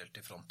digitalisering, spesielt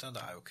i fronten. Det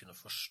er jo å kunne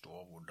forstå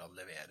hvordan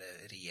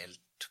levere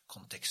reelt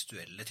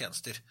kontekstuelle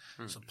tjenester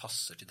som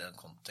passer til den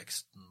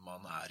konteksten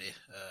man er i.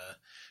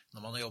 Når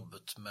man har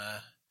jobbet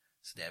med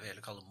det vi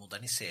heller kaller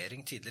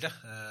modernisering tidligere,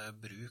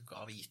 bruk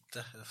av IT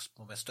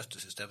med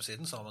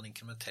støttesystemsiden, så har man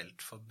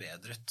inkrementelt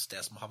forbedret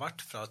det som har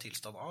vært fra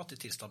tilstand A til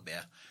tilstand B,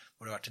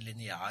 hvor det har vært en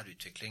lineær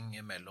utvikling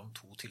mellom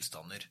to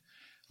tilstander.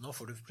 Nå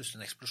får du plutselig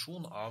en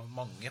eksplosjon av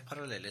mange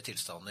parallelle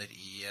tilstander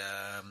i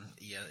en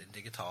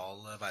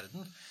digital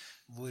verden,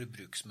 hvor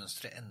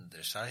bruksmønstre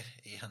endrer seg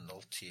i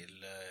henhold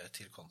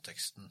til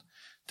konteksten.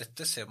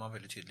 Dette ser man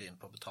veldig tydelig inn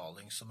på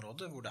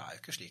betalingsområdet, hvor det er jo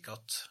ikke slik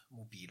at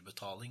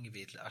mobilbetaling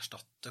vil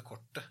erstatte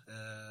kortet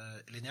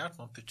lineært.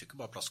 Man putter ikke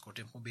bare plastkort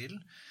inn på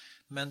mobilen,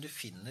 men du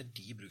finner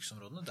de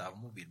bruksområdene der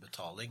hvor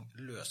mobilbetaling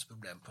løser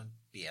problemet på en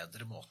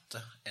bedre måte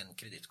enn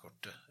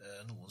kredittkortet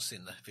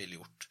noensinne ville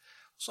gjort.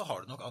 Så har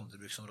du nok andre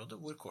bruksområder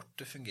hvor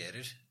kortet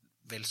fungerer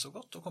vel så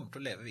godt og kommer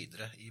til å leve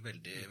videre i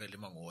veldig, veldig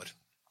mange år.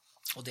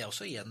 Og det er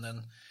også igjen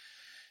en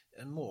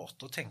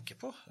måte å tenke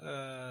på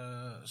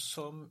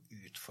som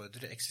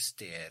utfordrer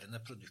eksisterende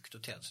produkt-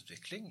 og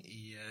tjenesteutvikling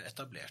i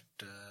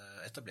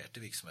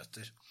etablerte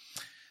virksomheter.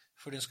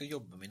 Fordi en skal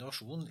jobbe med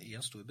innovasjon i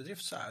en stor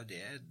bedrift, så er jo det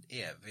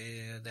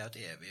et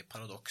evig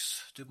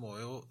paradoks. Du må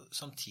jo,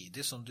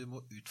 samtidig som du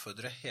må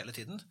utfordre hele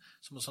tiden,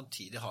 så må du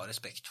samtidig ha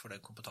respekt for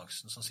den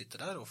kompetansen som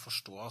sitter der, og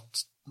forstå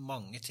at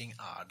mange ting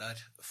er der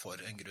for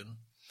en grunn.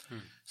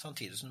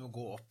 Samtidig som du må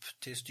gå opp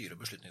til styre-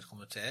 og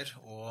beslutningskomiteer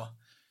og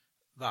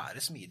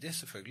være smidig,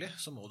 selvfølgelig,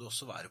 så må du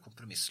også være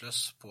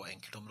kompromissløs på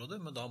enkeltområder,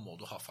 men da må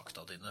du ha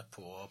fakta dine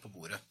på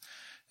bordet.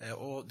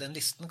 Og den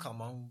listen kan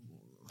man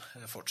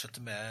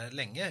fortsette med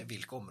lenge,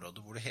 hvilke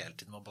områder hvor du hele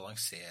tiden må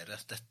balansere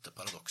dette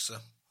paradokset.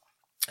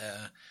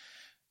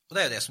 Og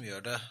det er det som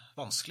gjør det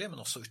vanskelig,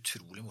 men også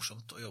utrolig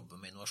morsomt å jobbe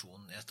med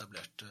innovasjon i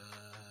etablerte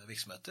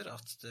virksomheter,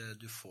 at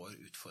du får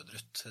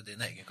utfordret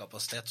din egen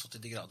kapasitet så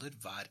til de grader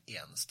hver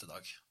eneste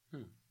dag.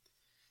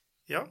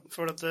 Ja,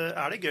 for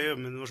er det gøy å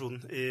jobbe med innovasjon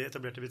i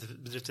etablerte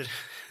bedrifter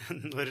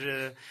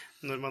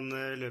når man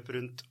løper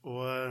rundt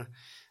og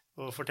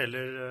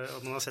forteller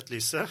at man har sett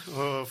lyset,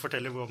 og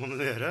forteller hva man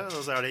vil gjøre,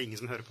 og så er det ingen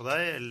som hører på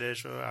deg, eller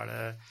så er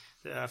det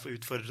for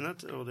utfordrende,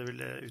 og det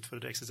vil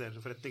utfordre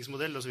eksisterende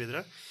forretningsmodell, og så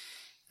videre.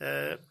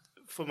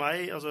 For meg,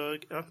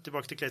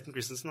 tilbake til Clayton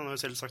Christensen, han har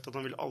jo selv sagt at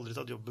han ville aldri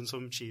tatt jobben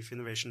som Chief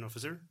Innovation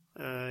Officer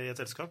i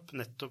et selskap,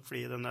 nettopp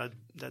fordi det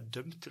er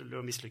dømt til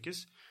å mislykkes.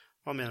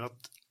 Han mener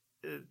at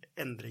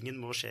endringen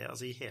må skje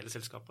i hele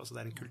selskapet, det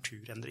er en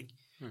kulturendring.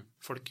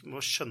 Folk må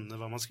skjønne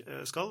hva man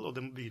skal, og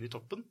det må begynne i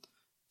toppen.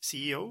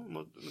 CEO,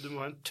 du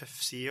må ha en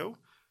tøff CEO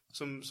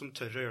som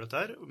tør å gjøre dette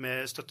her,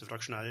 med støtte fra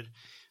aksjonærer.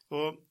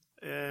 Og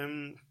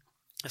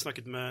jeg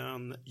snakket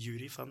med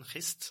Yuri van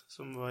Gist,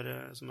 som er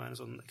en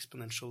sånn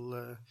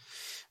exponential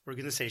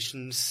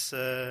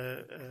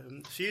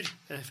organizations-fyr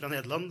fra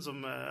Nederland, som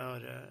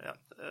er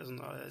sånn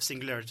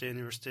Singularity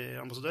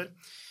University-ambassadør.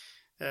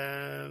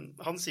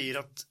 Han sier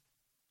at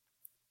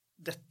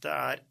dette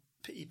er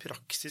i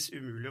praksis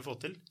umulig å få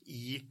til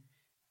i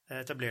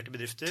etablerte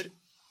bedrifter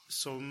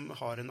som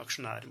har en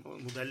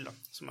aksjonærmodell,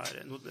 som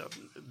er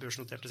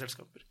børsnoterte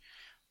selskaper.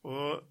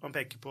 Og han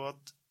peker på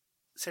at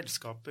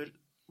selskaper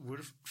hvor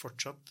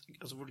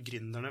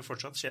gründerne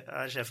fortsatt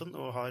er sjefen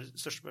og har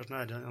største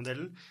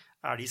personeierandelen,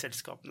 er de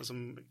selskapene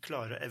som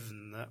klarer å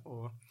evne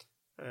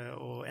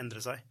å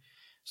endre seg.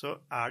 Så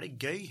er det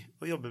gøy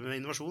å jobbe med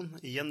innovasjon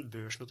i et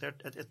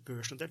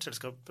børsnotert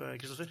selskap,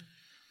 Kristoffer?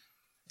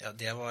 Ja,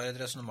 det var et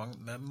resonemang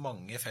med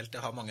mange felt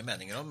jeg har mange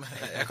meninger om.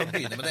 Jeg kan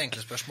begynne med det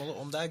enkle spørsmålet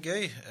om det er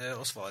gøy,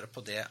 og svaret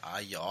på det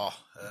er ja.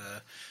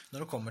 Når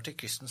det kommer til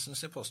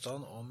Christensens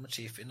påstand om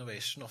Chief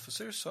Innovation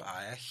Officer, så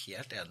er jeg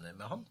helt enig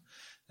med han.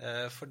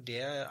 For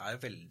det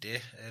er veldig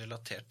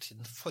relatert til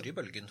den forrige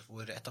bølgen,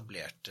 hvor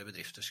etablerte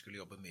bedrifter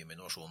skulle jobbe mye med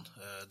innovasjon.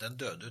 Den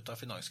døde ut da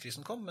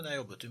finanskrisen kom, men jeg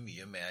jobbet jo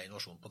mye med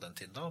innovasjon på den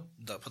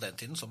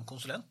tiden som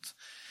konsulent.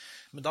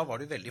 Men da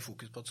var det veldig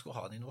fokus på at du skulle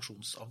ha en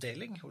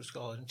innovasjonsavdeling, hvor du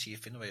skulle ha en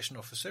Chief Innovation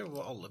Officer,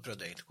 hvor alle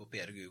prøvde egentlig å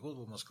kopiere Google,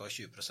 hvor man skal ha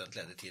 20%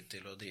 ledig tid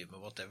til å drive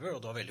med whatever,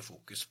 og det var veldig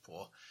fokus på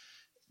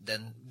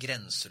den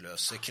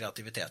grenseløse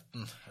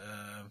kreativiteten.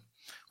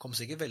 Kom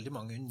sikkert veldig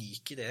mange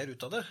unike ideer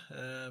ut av det,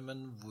 men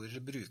hvor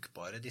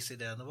brukbare disse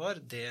ideene var,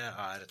 det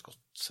er et godt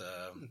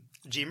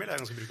Gmail er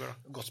ganske brukbar da.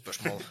 Godt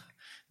spørsmål.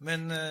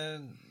 Men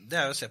det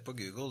er jo å se på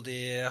Google, de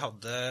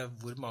hadde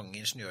hvor mange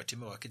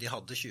ingeniørtimer var ikke, de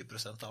hadde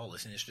 20% av alle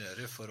sine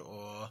ingeniører for å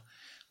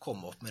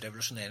komme opp med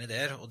revolusjonerende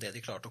ideer, og det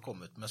de klarte å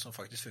komme ut med som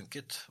faktisk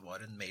funket, var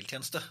en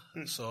mailtjeneste.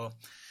 Så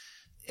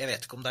jeg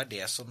vet ikke om det er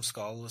det som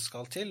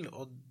skal til,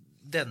 og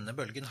denne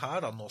bølgen her,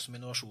 da, nå som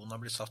innovasjonen har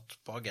blitt satt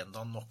på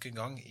agendaen nok en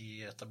gang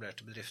i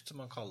etablerte bedrifter,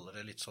 man kaller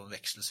det litt sånn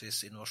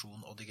vekselsvis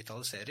innovasjon og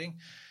digitalisering,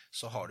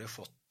 så har det jo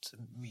fått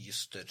mye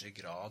større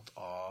grad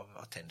av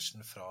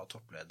attention fra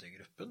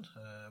toppledergruppen,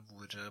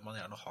 hvor man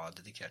gjerne har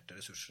dedikerte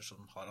ressurser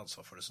som har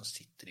ansvar for det, som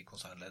sitter i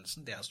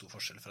konsernledelsen. Det er en stor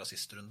forskjell fra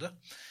siste runde.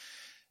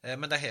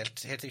 Men det er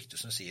helt riktig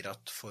som du sier,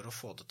 at for å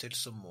få det til,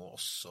 så må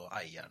også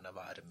eierne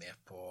være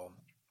med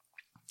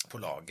på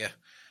laget.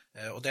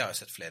 Og det har jeg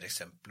sett flere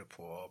eksempler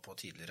på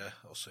tidligere,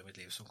 også i mitt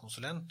liv som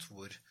konsulent,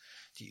 hvor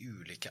de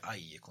ulike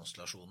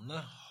eierkonstellasjonene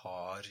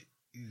har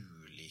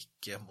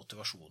ulike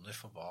motivasjoner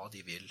for hva de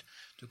vil.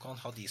 Du kan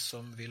ha de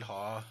som vil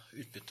ha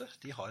utbytte,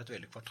 de har et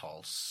veldig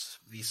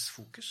kvartalsvis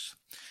fokus.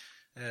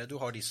 Du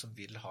har de som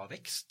vil ha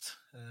vekst,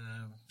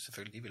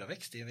 selvfølgelig de vil ha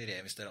vekst, de vil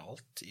reinvestere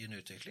alt i en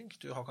utvikling.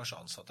 Du har kanskje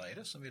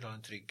ansatteiere som vil ha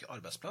en trygg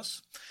arbeidsplass,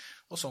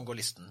 og sånn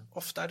går listen.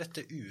 Ofte er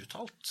dette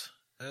uuttalt,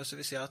 så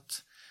vil si at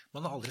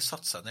man har aldri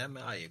satt seg ned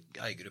med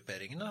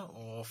eiergrupperingene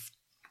og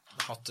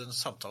hatt en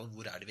samtale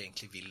hvor er det vi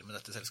egentlig vil med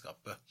dette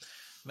selskapet.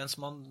 Mens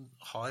man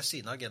har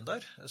sine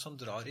agendaer som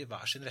drar i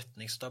hver sin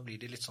retning, så da blir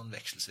de litt sånn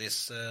vekselsvis.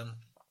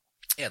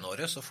 Ene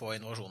året så får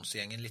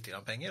innovasjonsgjengen litt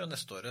grann penger, og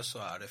neste året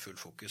så er det full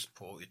fokus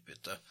på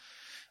utbytte.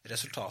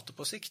 Resultatet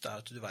på sikt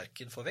er at du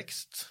hverken får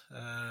vekst,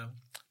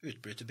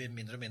 utbytte blir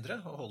mindre og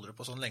mindre, og holder du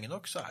på sånn lenge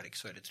nok, så er det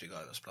ikke så veldig trygg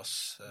arbeidsplass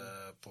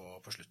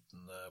på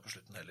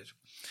slutten heller.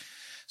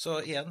 Så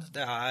igjen,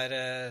 det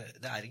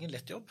er ingen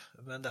lett jobb,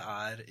 men det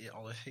er i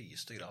aller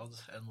høyeste grad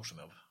en morsom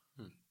jobb.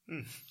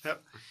 Ja.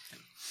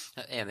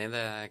 Jeg er enig i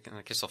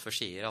det Kristoffer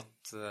sier,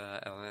 at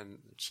en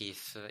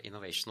Chief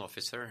Innovation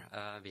Officer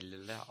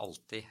vil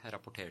alltid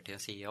rapportere til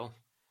en CEO,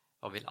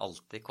 og vil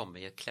alltid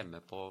komme i et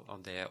klemme på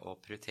det å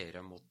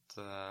prioritere mot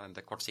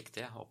det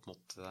kortsiktige opp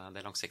mot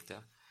det langsiktige.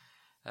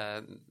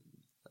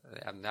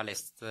 Jeg har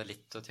lest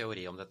litt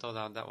teori om dette,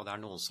 og det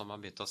er noen som har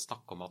begynt å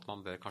snakke om at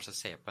man bør kanskje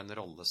se på en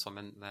rolle som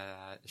en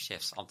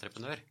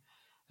sjefsentreprenør,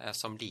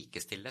 som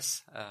likestilles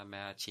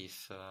med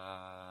Chief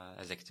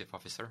Executive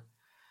Officer.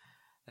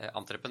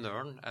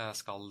 Entreprenøren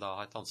skal da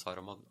ha et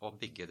ansvar om å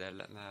bygge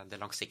det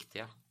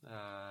langsiktige,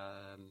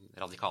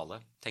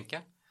 radikale, tenker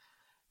jeg.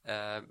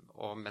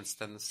 Og mens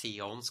den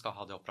CEO-en skal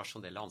ha det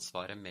operasjonelle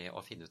ansvaret med å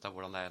finne ut av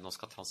hvordan jeg nå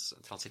skal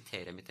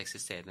transitere mitt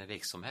eksisterende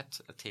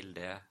virksomhet til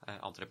det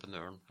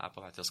entreprenøren er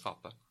på vei til å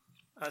skape.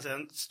 Jeg ser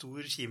en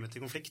stor kime til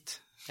konflikt.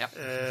 Ja.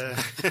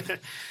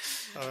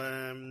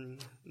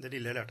 Det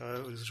lille jeg lærte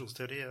av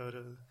organisasjonsteori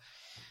er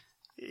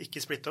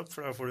ikke splitte opp,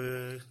 for da får du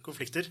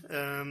konflikter.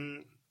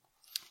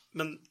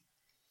 Men,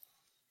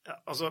 ja,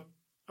 altså,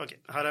 ok,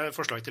 her er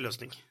forslag til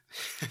løsning.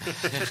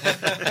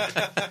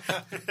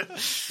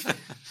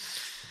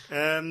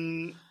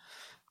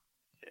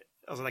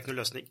 Altså det er ikke noe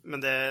løsning,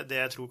 men det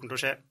jeg tror kommer til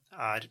å skje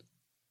er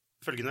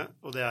følgende,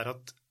 og det er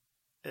at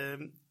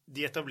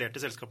de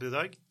etablerte selskapene i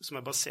dag, som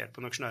er basert på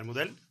en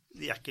aksjonærmodell,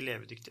 de er ikke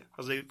levedyktige.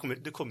 Altså det kommer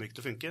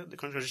ikke til å funke.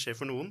 Det kan kanskje skje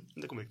for noen, men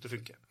det kommer ikke til å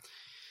funke.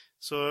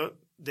 Så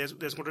det som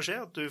kommer til å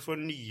skje er at du får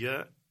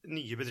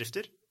nye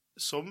bedrifter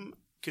som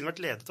kunne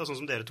vært ledet av sånn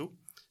som dere to,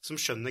 som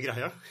skjønner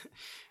greia,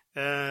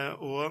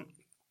 og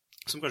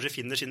som kanskje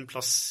finner sin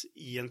plass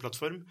i en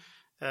plattform,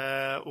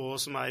 og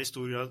som er i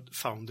stor grad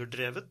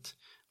founder-drevet,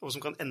 og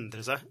som kan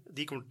endre seg.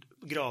 De kommer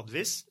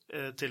gradvis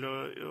til å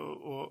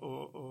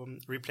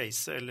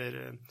replace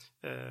eller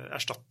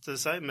erstatte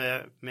seg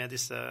med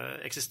disse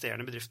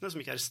eksisterende bedriftene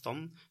som ikke er i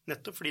stand,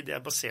 nettopp fordi de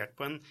er basert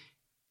på en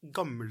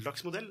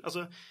gammeldags modell.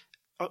 Altså,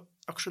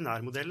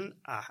 aksjonærmodellen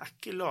er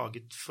ikke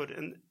laget for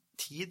en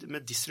tid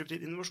med disruptiv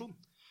innovasjon.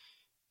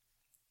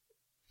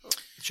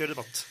 Kjør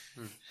debatt.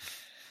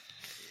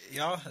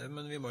 Ja,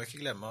 men vi må ikke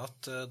glemme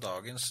at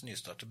dagens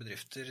nystartede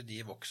bedrifter, de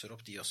vokser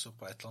opp de også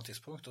på et eller annet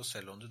tidspunkt, og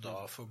selv om du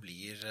da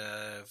forblir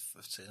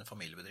en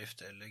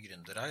familiebedrift eller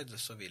gründereid,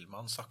 så vil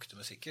man sakte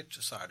men sikkert,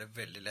 så er det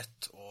veldig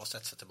lett å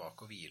sette seg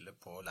tilbake og hvile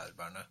på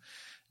laurbærene.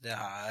 Det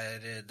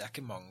er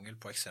ikke mangel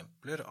på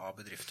eksempler av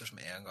bedrifter som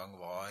en gang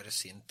var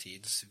sin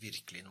tids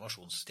virkelig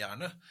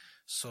innovasjonsstjerne,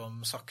 som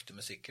sakte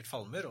men sikkert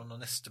falmer, og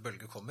når neste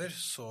bølge kommer,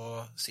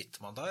 så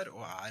sitter man der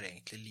og er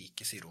egentlig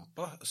like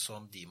sirumpa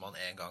som de man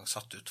en gang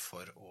satt ut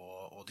for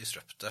å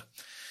disrupte.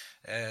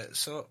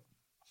 Så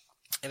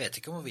Jeg vet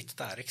ikke om hvorvidt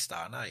det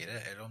eksterne eiere,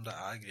 eller om det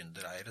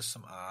gründereiere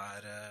som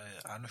er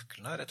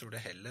nøkkelen her. Jeg tror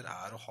det heller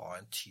å ha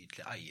en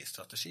tydelig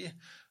eierstrategi,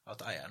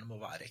 at eierne må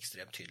være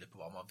ekstremt tydelige på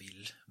hva man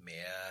vil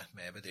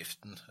med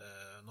bedriften.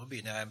 Nå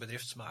begynner jeg i en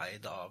bedrift som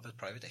eid av et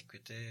private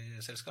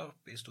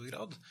equity-selskap i stor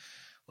grad,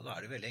 og da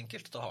det veldig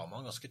enkelt. Da har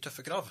man ganske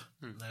tøffe krav.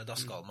 Da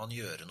skal man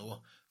gjøre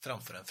noe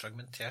framfor en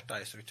fragmentert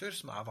eierstruktur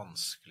som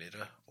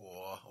vanskeligere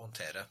å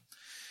håndtere.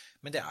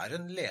 Men det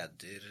en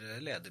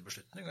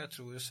lederbeslutning, og jeg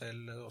tror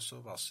selv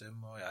også Wasim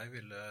og jeg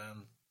ville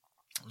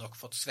nok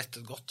fått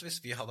svettet godt hvis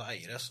vi hadde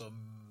eiere som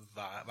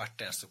hvert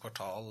eneste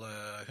kvartal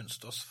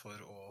hunstet oss for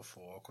å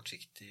få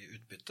kortsiktig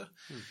utbytte.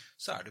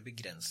 Så det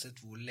begrenset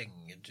hvor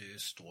lenge du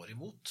står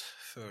imot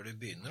før du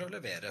begynner å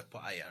levere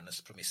på eiernes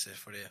premisser,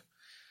 fordi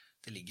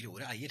det ligger i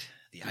ordet eier.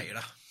 De eier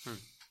det.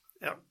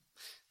 Ja,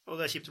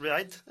 og det kjipt å bli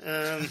eid.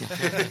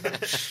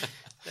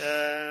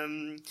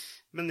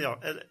 Men ja,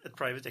 et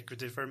private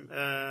equity firm,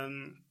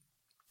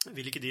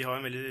 vil ikke de ha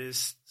veldig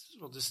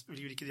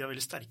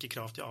sterke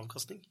krav til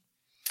avkastning?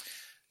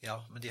 Ja,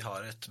 men de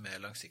har et mer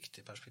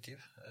langsiktig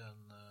perspektiv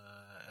enn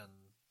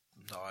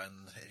en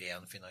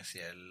ren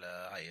finansiell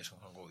eier som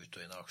kan gå ut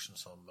og inn av aksjen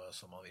som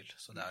man vil.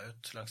 Så det jo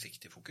et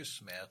langsiktig fokus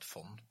med et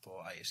fond på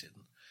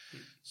eiersiden.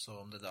 Så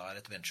om det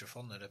et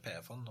venturefond eller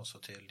PE-fond, også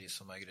til de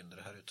som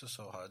gründere her ute,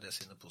 så har det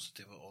sine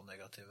positive og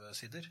negative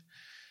sider.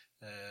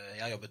 Jeg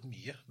har jobbet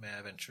mye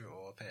med venture-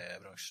 og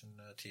PE-bransjen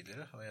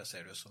tidligere, og jeg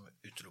ser det som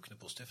utelukkende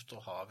positivt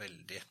å ha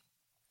veldig,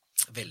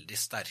 veldig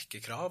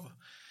sterke krav,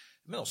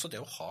 men også det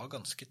å ha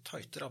ganske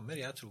tighte rammer.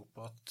 Jeg tror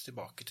på at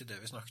tilbake til det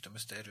vi snakket om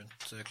i sted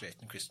rundt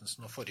Clayton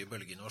Christensen og forrige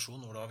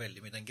bølgeinnovasjon, hvor det var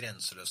veldig mye den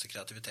grenseløse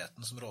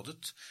kreativiteten som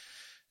rådet.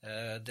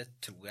 Det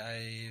tror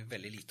jeg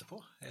veldig lite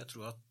på. Jeg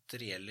tror at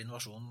reell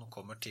innovasjon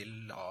kommer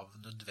til av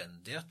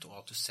nødvendighet, og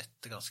at du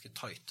setter ganske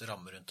tighte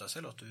rammer rundt deg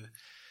selv, at du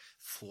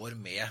får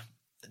med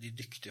de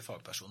dyktige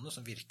fagpersonene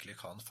som virkelig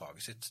kan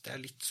faget sitt. Det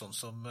litt sånn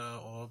som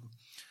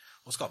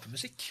å skape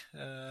musikk.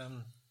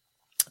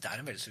 Det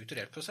en veldig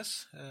strukturert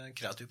prosess.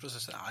 Kreative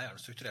prosesser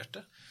gjerne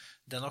strukturerte.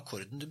 Den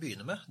akkorden du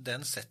begynner med,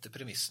 den setter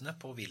premissene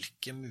på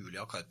hvilke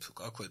mulige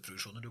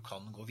akkordproduksjoner du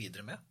kan gå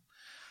videre med.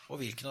 Og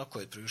hvilken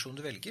akkordproduksjon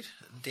du velger,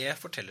 det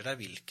forteller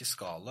deg hvilke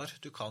skalaer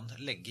du kan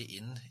legge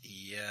inn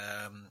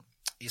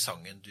i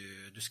sangen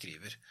du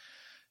skriver.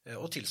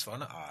 Og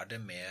tilsvarende det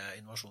med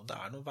innovasjon. Det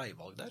noen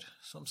veivalg der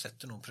som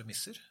setter noen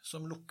premisser,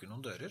 som lukker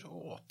noen dører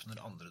og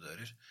åpner andre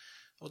dører.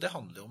 Og det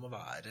handler om å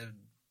være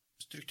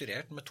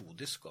strukturert,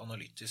 metodisk og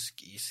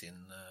analytisk i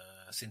sin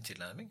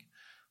tilnærming,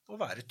 og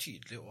være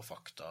tydelig og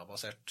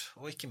faktabasert.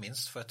 Og ikke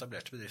minst for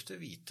etablerte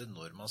bedrifter vite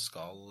når man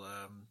skal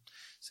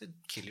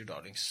kill your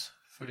darlings.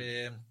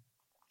 Fordi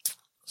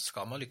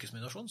skal man lykkes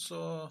med innovasjon, så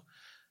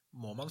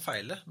må man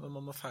feile, men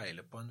man må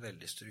feile på en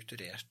veldig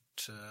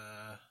strukturert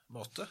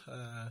måte.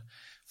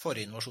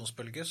 Forrige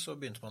innovasjonsbølge så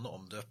begynte man å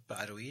omdøpe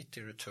ROI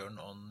til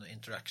Return on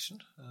Interaction.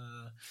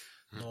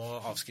 Nå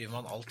avskriver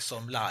man alt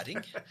som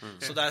læring.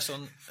 Så det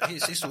sånn,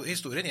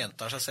 historien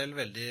gjentar seg selv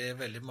veldig,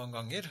 veldig mange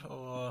ganger,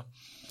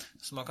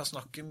 så man kan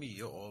snakke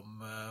mye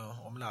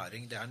om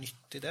læring. Det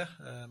nyttig det,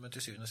 men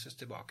til syvende og sist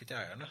tilbake til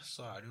eierne,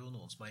 så det jo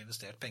noen som har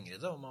investert penger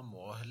i det, og man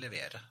må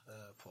levere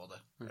på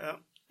det. Ja.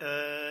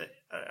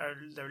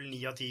 Det vel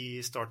 9 av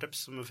 10 startups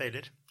som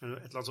feiler, eller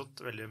et eller annet sånt,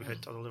 veldig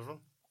høyt av det i hvert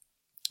fall.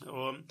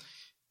 Og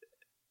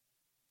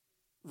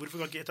hvorfor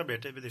kan ikke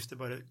etablerte bedrifter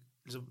bare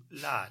liksom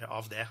lære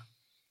av det,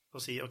 og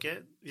si, ok,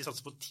 vi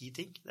satser på 10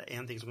 ting, det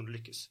 1 ting som kan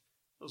lykkes,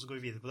 og så går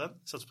vi videre på den,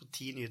 satser på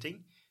 10 nye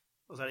ting,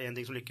 og så det 1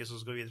 ting som lykkes, og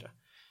så går vi videre.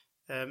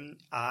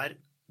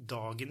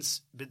 Dagens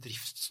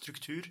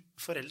bedriftsstruktur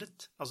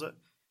foreldet? Altså,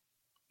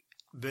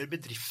 bør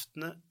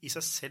bedriftene i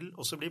seg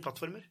selv også bli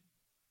plattformer?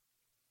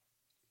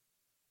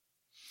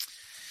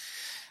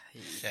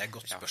 Det et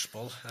godt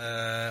spørsmål.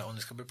 Om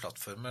det skal bli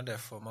plattformer, det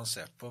får man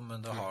se på, men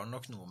det har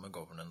nok noe med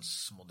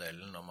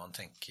governance-modellen når man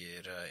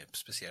tenker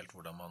spesielt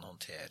hvordan man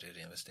håndterer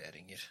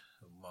investeringer.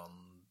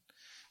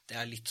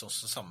 Det litt sånn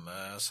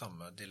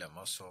samme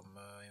dilemma som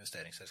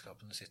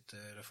investeringsselskapene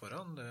sitter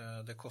foran.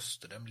 Det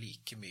koster dem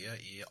like mye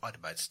i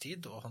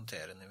arbeidstid å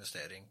håndtere en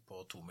investering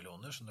på 2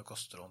 millioner som det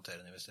koster å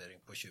håndtere en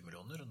investering på 20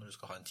 millioner. Og når du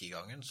skal ha en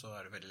 10-ganger, så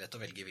det veldig lett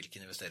å velge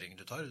hvilken investering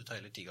du tar. Du tar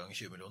heller 10 ganger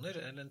 20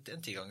 millioner eller en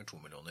 10 ganger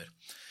 2 millioner.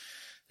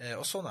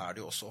 Og sånn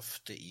det jo også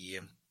ofte i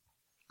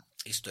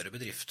større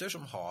bedrifter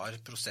som har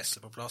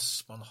prosesser på plass,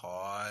 man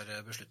har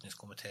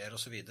beslutningskomiteer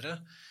og så videre.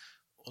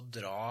 Å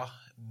dra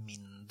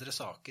mindre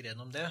saker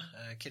gjennom det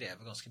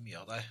krever ganske mye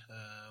av deg,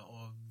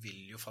 og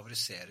vil jo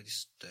favorisere de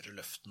større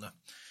løftene.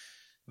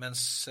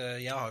 Mens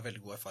jeg har veldig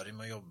god erfaring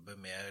med å jobbe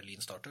med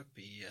Lean Startup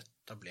i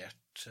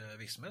etablert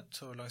virksomhet,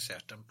 og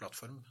lanserte en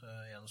plattform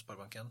gjennom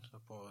Sparebank1,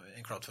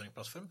 en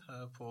crowdfunding-plattform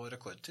på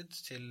rekordtid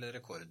til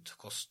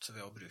rekordkost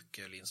ved å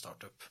bruke Lean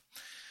Startup.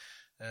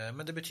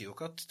 Men det betyr jo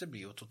ikke at det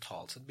blir jo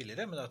totalt sett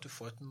billigere, men at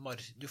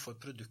du får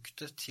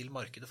produktet til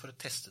markedet for å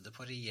teste det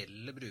på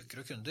reelle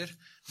brukere og kunder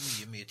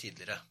mye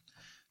tidligere.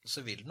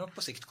 Så vil det nok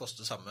på sikt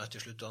koste det samme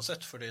til slutt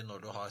uansett, fordi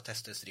når du har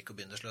testet strikk- og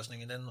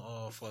bindersløsningen din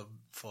og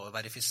får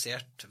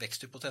verifisert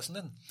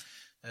veksthypotesen din,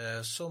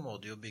 så må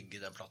du jo bygge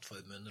den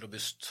plattformen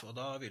robust, og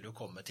da vil det jo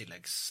komme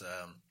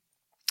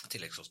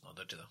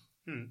tilleggskostnader til det.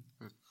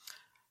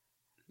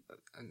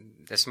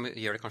 Det som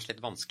gjør det kanskje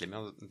litt vanskelig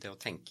med det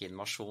å tenke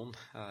innovasjon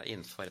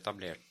innenfor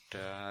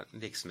etablerte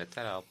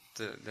virksomheter, er at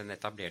den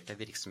etablerte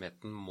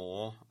virksomheten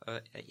må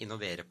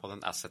innovere på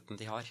den asseten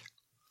de har.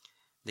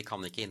 De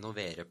kan ikke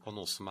innovere på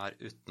noe som er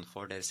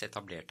utenfor deres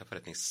etablerte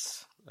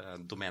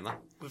forretningsdomene.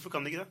 Hvorfor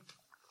kan de ikke det?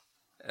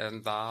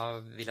 Da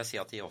vil jeg si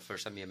at de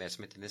oppfører seg mye mer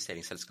som et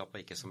investeringsselskap, og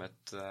ikke som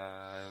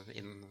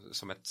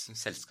et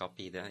selskap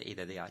i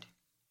det de er.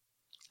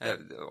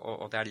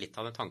 Og det er litt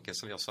av den tanken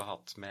som vi også har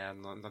hatt med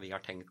når vi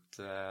har tenkt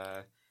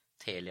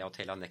Telia og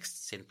Telia Next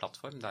sin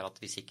plattform, det er at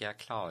hvis ikke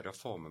jeg klarer å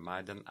få med meg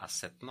den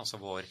asseten, altså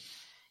vår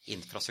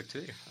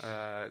infrastruktur,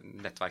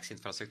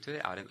 nettverksinfrastruktur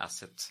er en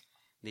asset.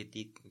 De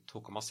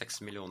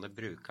 2,6 millioner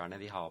brukerne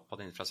vi har på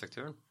den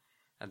infrastrukturen,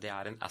 det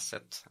er en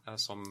asset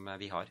som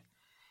vi har.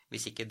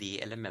 Hvis ikke de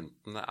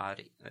elementene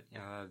er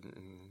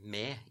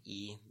med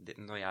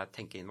når jeg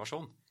tenker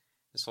innovasjon,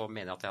 så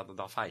mener jeg at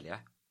da feiler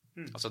jeg.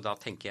 Altså da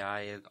tenker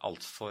jeg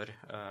alt for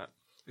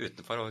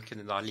utenfor, og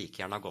kunne da like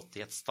gjerne ha gått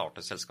i et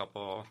startup-selskap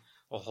og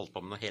holdt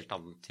på med noe helt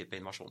annen type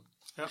innovasjon.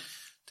 Ja.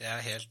 Det er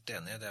jeg helt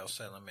enig i. Det er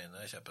også en av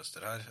mine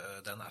kjepphester her.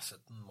 Den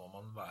asseten må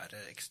man være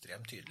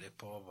ekstremt tydelig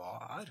på hva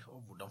er, og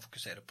hvordan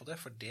fokusere på det.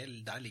 For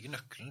der ligger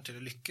nøkkelen til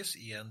å lykkes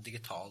i en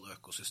digital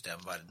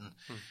økosystemverden.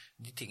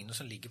 De tingene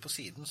som ligger på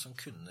siden, som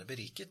kunne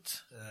beriket,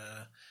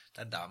 det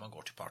er der man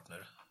går til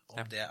partnere.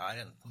 Om det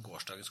er enten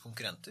gårsdagens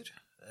konkurrenter,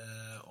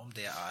 om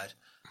det er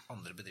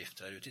andre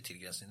bedrifter der ute i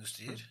tilgrensende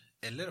industrier,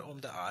 eller om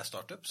det er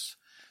startups.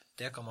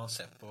 Det kan man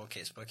se på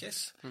case by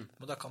case,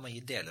 og da kan man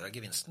gi deler av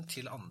gevinsten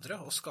til andre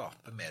og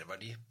skape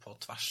merverdi på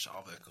tvers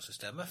av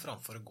økosystemet,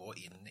 framfor å gå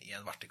inn i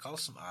en vertikal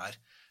som er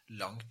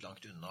langt,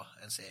 langt unna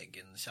ens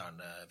egen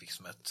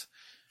kjernevirksomhet.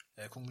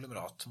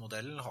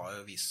 Konglomeratmodellen har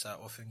jo vist seg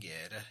å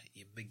fungere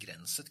i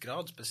begrenset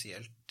grad,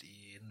 spesielt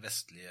i den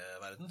vestlige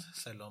verden,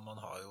 selv om man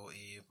har jo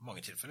i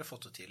mange tilfeller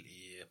fått det til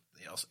i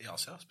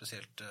Asia,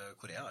 spesielt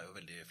Korea er jo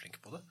veldig flink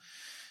på det.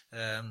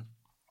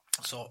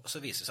 Så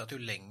viser det seg at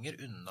jo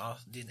lenger unna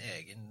din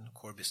egen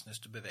core business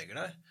du beveger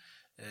deg,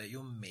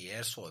 jo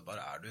mer sårbar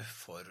er du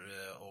for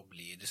å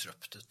bli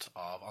disruptet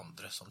av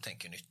andre som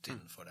tenker nytt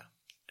innenfor det.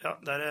 Ja,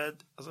 der er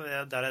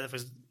jeg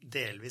faktisk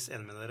delvis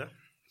enig med dere.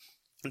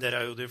 Dere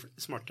er jo de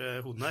smarte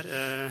hodene her.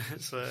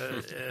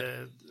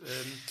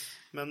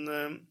 Men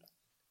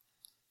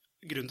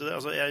grunnen til det,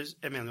 altså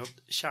jeg mener jo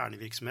at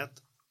kjernevirksomhet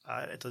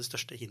er et av de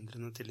største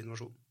hindrene til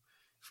innovasjon.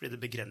 Fordi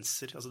det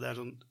begrenser, altså det er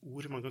sånn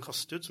ord man kan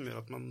kaste ut som gjør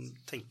at man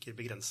tenker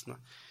begrensende.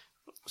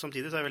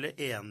 Samtidig så er jeg veldig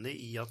enig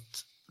i at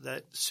det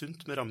er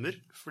sunt med rammer,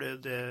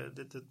 fordi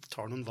det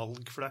tar noen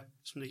valg for deg.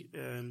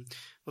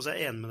 Og så er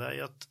jeg enig med deg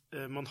i at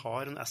man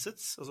har en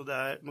assets, altså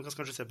man kan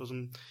kanskje se på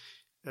som,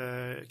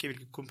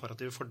 hvilke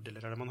komparative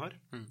fordeler er det man har,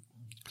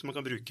 som man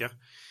kan bruke.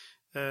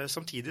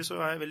 Samtidig så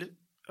blir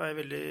jeg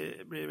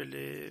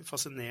veldig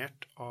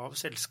fascinert av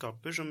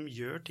selskaper som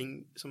gjør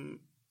ting som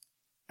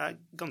er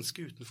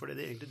ganske utenfor det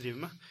de egentlig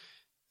driver med.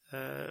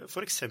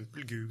 For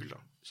eksempel Google, da,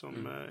 som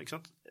ikke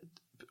sant,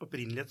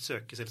 opprinnelig et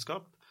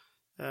søkeselskap,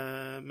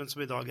 men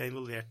som i dag er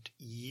involvert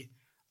i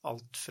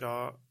alt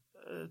fra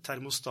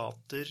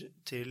termostater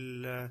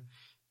til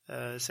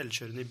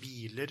selvkjørende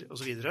biler og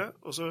så videre.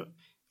 Og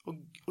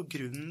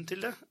grunnen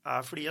til det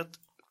er fordi at,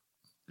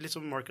 litt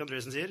som Mark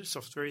Andreessen sier,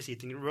 software is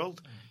eating the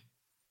world.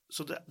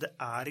 Så det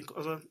er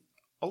altså,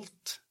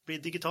 alt blir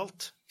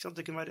digitalt. Ikke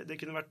sant? Det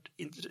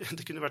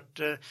kunne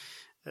vært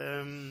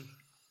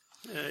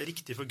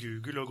riktig for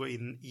Google å gå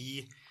inn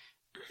i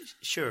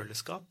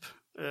kjøleskap,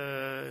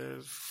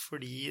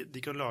 fordi de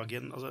kan lage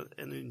et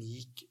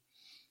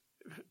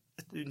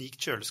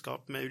unikt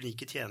kjøleskap med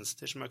unike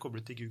tjenester som er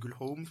koblet til Google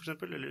Home, for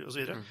eksempel, eller og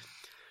så videre.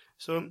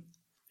 Så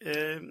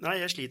nei,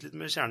 jeg sliter litt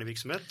med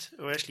kjernevirksomhet,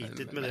 og jeg sliter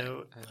litt med det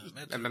å...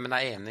 Men jeg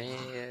er enig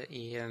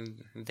i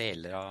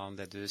deler av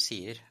det du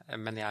sier,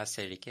 men jeg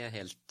ser ikke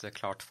helt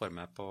klart for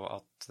meg på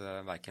at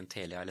hverken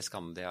Telia eller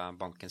Skandia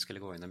banken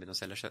skulle gå inn og begynne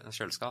å selge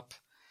kjøleskap.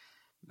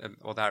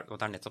 Og det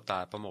er nettopp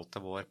der på en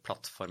måte vår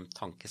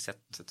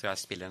plattformtankesett tror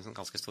jeg spiller en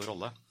ganske stor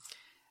rolle.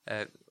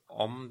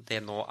 Om det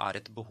nå er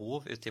et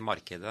behov ute i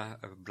markedet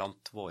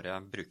blant våre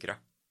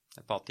brukere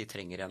på at de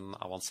trenger en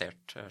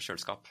avansert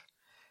kjøleskap,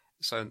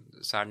 så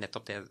er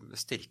nettopp det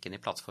styrken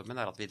i plattformen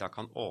er at vi da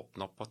kan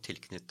åpne opp og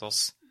tilknytte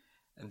oss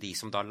de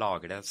som da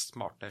lager det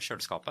smarte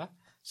kjøleskapet,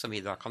 som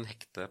vi da kan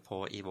hekte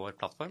på i vår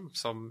plattform,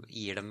 som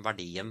gir den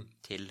verdien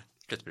til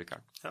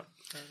sluttbrukeren. Ja,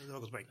 det var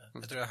godt poeng.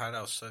 Jeg tror her det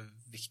er også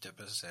viktig å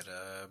presisere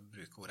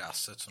bruke ordet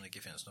asset, som det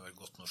ikke finnes noe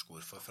godt norsk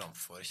ord for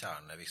framfor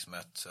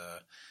kjernevirksomhet.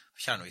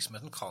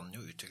 Kjernevirksomheten kan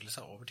jo utvikle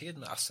seg over tid,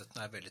 men asseten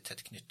er veldig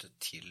tett knyttet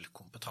til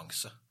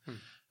kompetanse.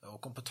 Og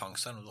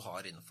kompetanse er noe du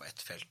har innenfor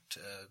et felt.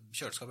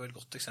 Kjøleskap er et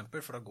godt eksempel,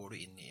 for da går du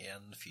inn i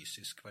en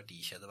fysisk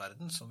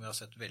verdikjedeverden, som vi har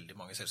sett veldig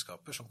mange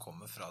selskaper som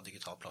kommer fra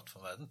digital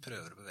plattformverden,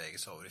 prøver å bevege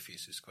seg over i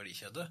fysisk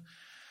verdikjede.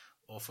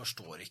 og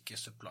forstår ikke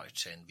supply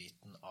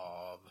chain-biten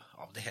av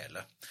det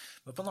hele.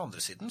 Men på den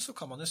andre siden så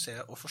kan man jo se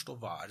og forstå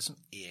hva er det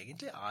som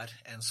egentlig er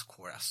ens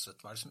core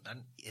asset, hva er det som er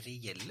den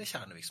reelle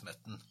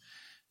kjernevirksomheten.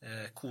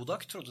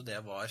 Kodak trodde det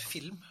var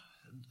film,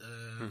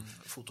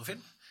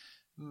 fotofilm,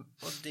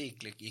 og det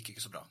gikk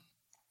ikke så bra.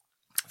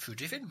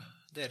 Fujifilm,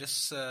 deres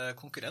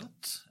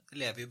konkurrent,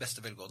 lever jo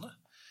beste velgående,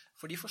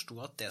 for de forstod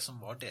at det som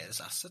var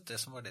deres asset, det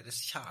som var deres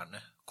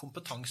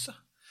kjernekompetanse,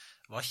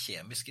 var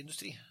kjemisk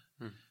industri.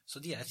 Så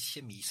de er et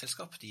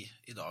kjemiselskap i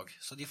dag.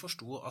 Så de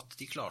forstod at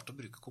de klarte å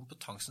bruke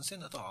kompetansen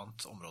sin et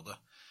annet område.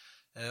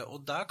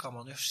 Og der kan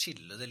man jo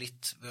skille det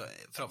litt,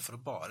 framfor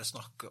å bare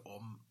snakke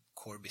om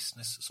core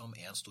business som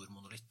en stor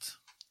monolitt.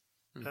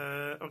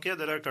 Ok,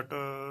 dere har klart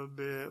å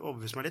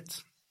overbevise meg litt.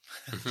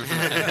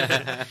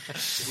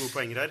 Gode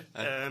poenger her.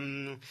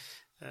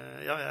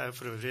 Ja, jeg er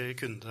for øvrig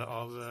kunde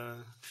av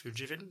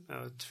Fujifilm. Jeg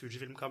har et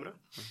Fujifilm-kamera.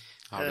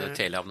 Har du et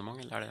teleabonnement,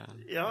 eller er det?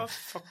 Ja,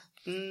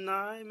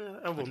 nei, men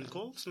jeg har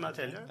OneCall, som er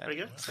Telia, er det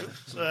ikke?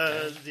 Så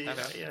de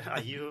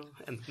eier jo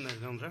enten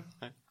eller andre.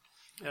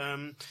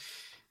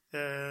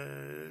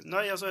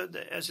 Nei, altså,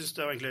 jeg synes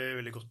det var egentlig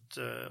veldig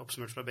godt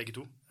oppsummert fra begge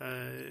to.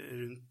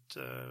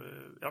 Rundt,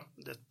 ja,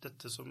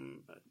 dette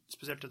som,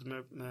 spesielt dette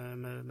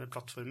med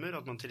plattformer,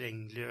 at man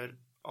tilgjengeliggjør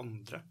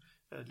andre,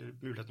 eller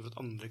muligheten for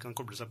at andre kan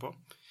koble seg på.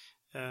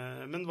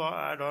 Men hva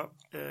er da,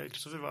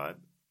 Kristoffer,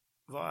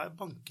 hva er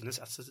bankenes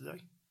asset i dag?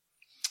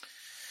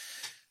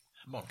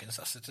 Bankenes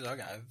asset i dag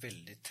er jo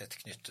veldig tett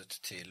knyttet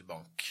til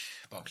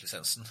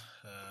banklisensen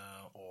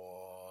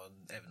og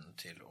evnen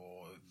til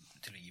å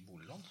gi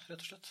boliglån, rett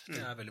og slett.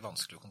 Det er veldig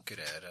vanskelig å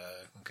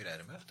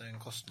konkurrere med. Den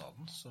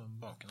kostnaden som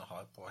bankene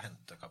har på å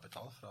hente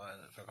kapital fra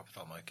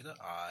kapitalmarkedet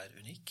er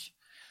unik.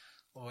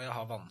 Og jeg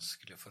har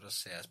vanskelig for å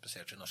se,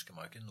 spesielt i norske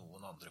marked, noen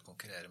andre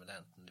konkurrere med det,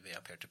 enten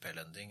via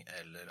peer-to-peer-lending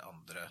eller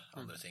andre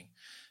ting.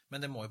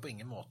 Men det må jo på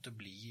ingen måte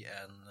bli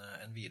en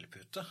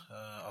hvilepute,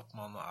 at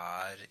man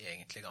er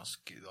egentlig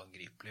ganske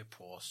uangripelig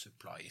på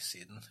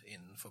supply-siden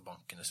innenfor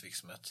bankenes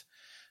virksomhet.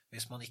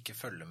 Hvis man ikke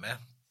følger med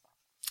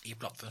i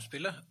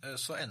plattformspillet,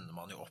 så ender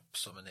man jo opp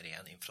som en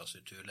ren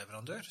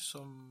infrastrukturleverandør,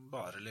 som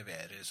bare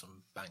leverer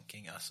som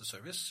banking as a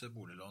service,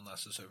 boliglån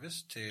as a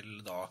service,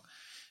 til da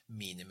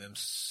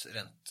minimums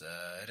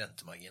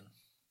rentemargin.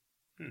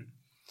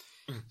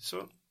 Så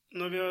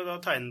når vi har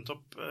da tegnet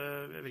opp,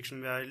 virker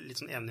som vi er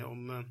litt sånn enige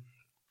om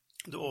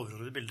det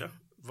overordnede bildet,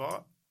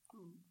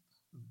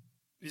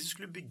 hvis du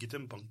skulle bygget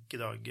en bank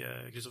i dag,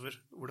 Kristoffer,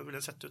 hvordan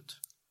ville den sett ut?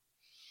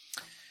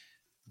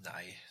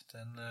 Nei,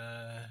 den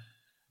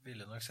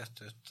ville nok sett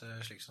ut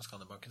slik som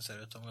Skanderbanken ser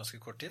ut om ganske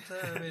kort tid,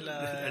 vil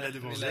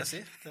jeg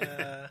si.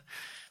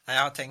 Nei,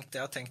 jeg har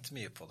tenkt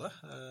mye på det,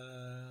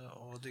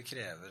 og det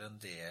krever en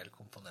del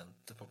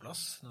komponenter på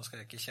plass. Nå skal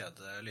jeg ikke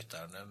kjede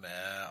lytterne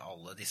med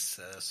alle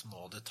disse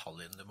små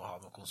detaljene du må ha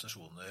med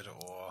konsesjoner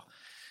og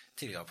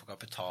tilgang på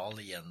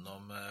kapital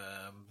gjennom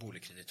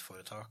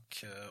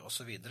boligkredittforetak og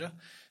så videre.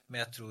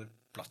 Men jeg tror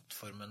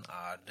plattformen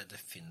er det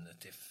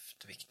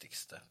definitivt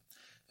viktigste.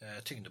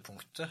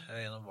 Tyngdepunktet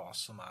gjennom hva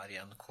som er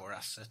igjen core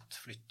asset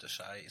flytter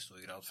seg i stor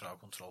grad fra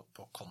kontroll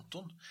på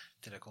kontoen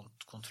til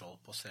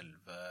kontroll på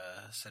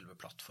selve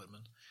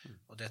plattformen.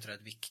 Og det tror jeg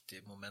er et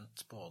viktig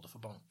moment både for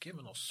banker,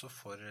 men også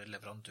for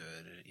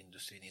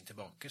leverandørindustrien inn til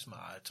banker, som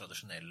er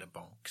tradisjonelle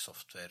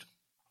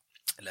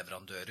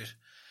banksoftware-leverandører.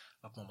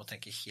 At man må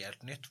tenke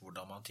helt nytt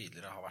hvordan man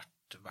tidligere har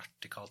vært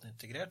vertikalt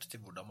integrert,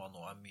 til hvordan man nå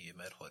er mye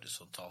mer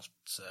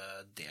horisontalt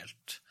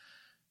delt.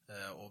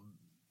 Og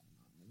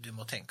du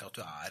må tenke at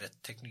du er et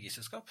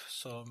teknologiselskap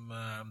som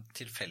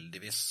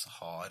tilfeldigvis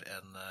har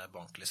en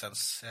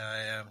banklisens.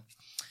 Jeg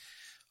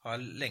har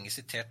lenge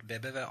sitert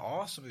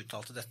BBVA, som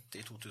uttalte dette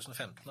i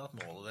 2015, at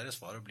målet deres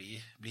var å bli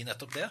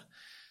nettopp det.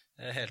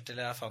 Helt til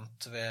jeg fant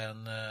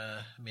ved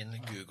min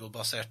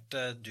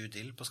Google-baserte due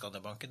deal på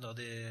Skanderbanken, da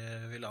de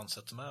ville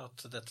ansette meg,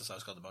 at dette sa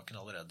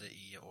Skanderbanken allerede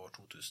i år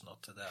 2000,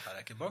 at det her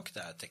er ikke bank, det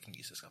er et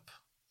teknologiselskap.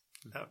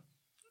 Ja.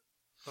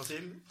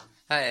 Vasil?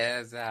 Nei,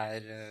 jeg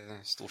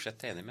er stort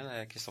sett enig med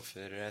det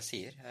Kristoffer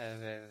sier.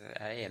 Jeg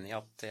er enig i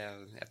at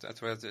jeg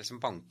tror at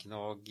bankene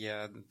og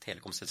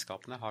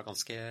telekomselskapene har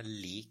ganske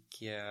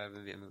lik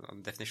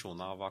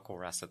definisjon av hva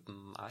core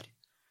asseten er.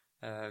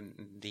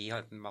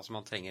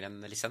 Man trenger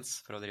en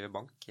lisens for å drive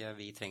bank.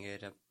 Vi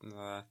trenger et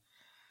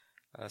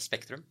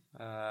spektrum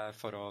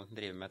for å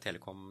drive med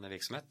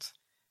telekomvirksomhet.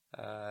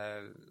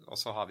 Og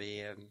så har vi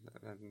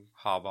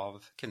hav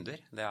av kunder.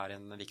 Det er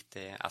en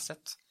viktig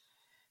asset.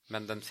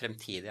 Men den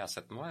fremtidige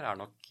asseten vår er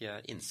nok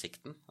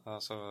innsikten.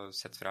 Altså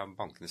sett fra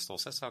bankenes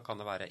ståsted så kan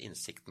det være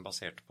innsikten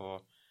basert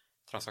på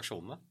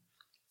transaksjonene.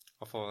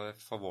 Og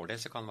for vår del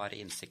så kan det være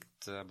innsikt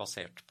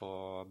basert på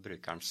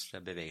brukerens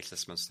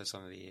bevegelsesmønster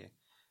som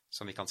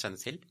vi kan sende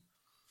til.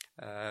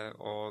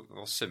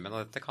 Og summen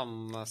av dette kan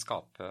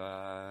skape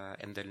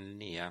en del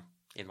nye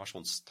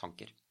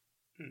innovasjonstanker.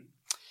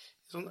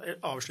 Sånn,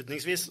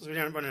 avslutningsvis så vil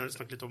jeg bare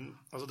snakke litt om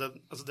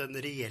den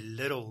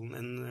reelle rollen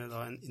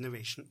en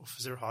innovation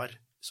officer har,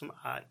 som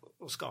er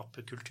å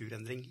skape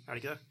kulturendring, er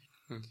det ikke det?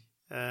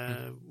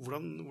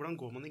 Hvordan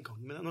går man i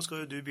gang med det? Nå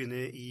skal jo du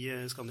begynne i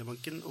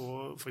Skandiabanken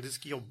og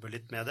faktisk jobbe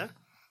litt med det.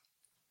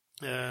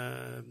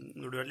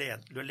 Når du er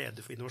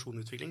leder for innovasjon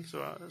og utvikling,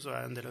 så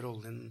er en del av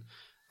rollen din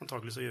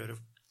antageligvis å gjøre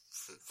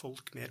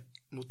folk mer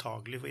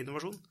mottagelig for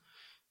innovasjon.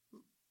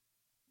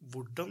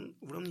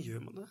 Hvordan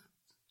gjør man det?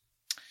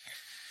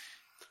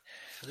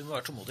 Du må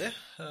være tålmodig.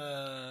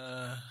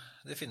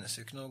 Det finnes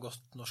jo ikke noe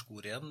godt norsk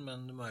ord igjen,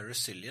 men du må være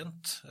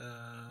resilient.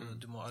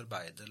 Du må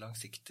arbeide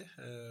langsiktig.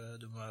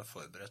 Du må være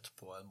forberedt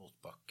på en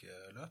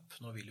motbakkeløp.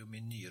 Nå vil jo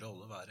min nye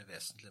rolle være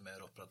vesentlig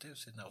mer operativ,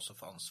 siden jeg også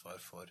får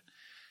ansvar for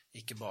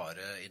ikke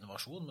bare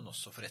innovasjon, men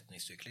også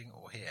forretningsutvikling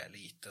og hele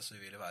IT, så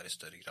det vil være i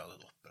større grad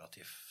et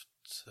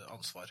operativt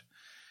ansvar.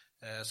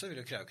 Så vil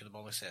jo kreve kunne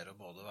balansere og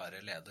både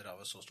være leder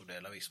av en så stor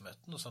del av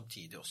virksomheten, og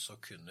samtidig også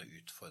kunne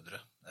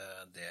utfordre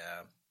det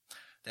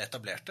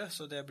etablerte.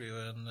 Så det blir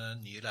jo en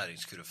ny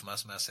læringskurve for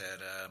meg som jeg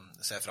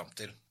ser frem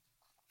til.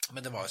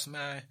 Men det var jo som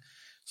jeg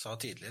sa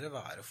tidligere,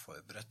 være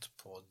forberedt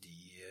på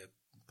de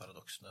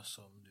paradoksene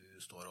som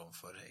du står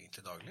overfor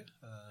egentlig daglig.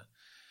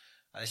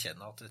 Jeg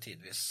kjenner at det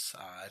tidvis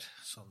er,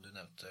 som du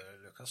nevnte,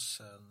 Lukas,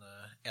 en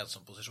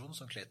ensom posisjon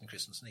som Clayton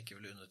Christensen ikke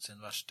ville unnet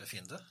sin verste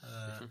fiende.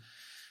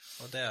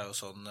 Og det er jo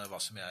sånn hva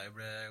som jeg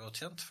ble godt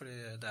kjent, fordi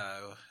det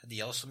er jo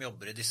de av oss som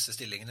jobber i disse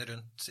stillingene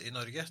rundt i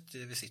Norge,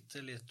 vi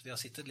har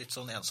sittet litt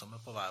sånn ensomme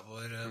på hver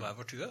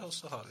vår tue, og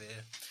så har vi,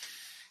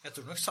 jeg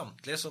tror nok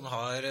samtlige som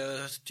har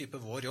type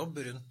vår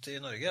jobb rundt i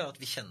Norge, at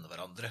vi kjenner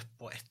hverandre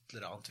på et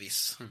eller annet vis.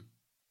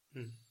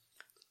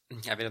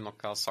 Jeg ville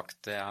nok ha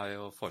sagt det. Jeg har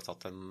jo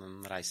foretatt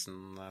den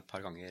reisen et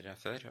par ganger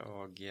før,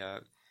 og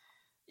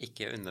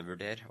ikke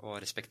undervurdere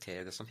og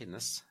respektere det som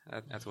finnes.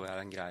 Jeg tror det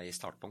er en grei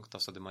startpunkt.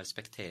 Altså, du må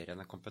respektere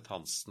den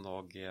kompetansen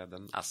og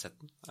den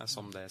asseten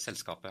som det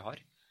selskapet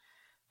har.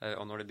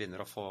 Og når du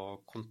begynner å få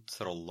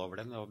kontroll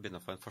over den og begynner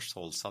å få en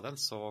forståelse av den,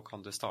 så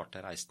kan du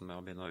starte reisen med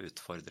å begynne å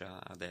utfordre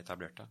det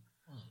etablerte.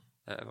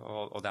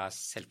 Og det er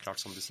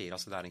selvklart, som du sier,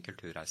 altså det er en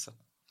kulturreise.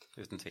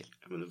 Uten tvil.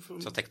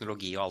 Så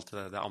teknologi og alt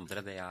det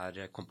andre, det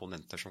er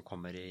komponenter som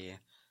kommer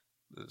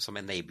som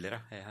enablere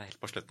helt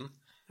på slutten.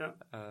 Ja.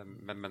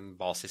 Men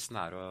basisen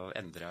er å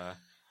endre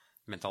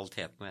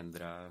mentaliteten og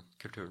endre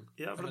kulturen.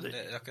 Ja,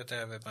 akkurat det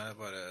vil jeg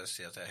bare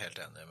si at jeg er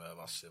helt enig med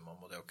Wasim om,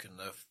 og det å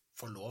kunne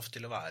få lov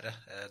til å være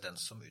den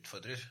som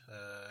utfordrer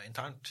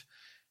internt,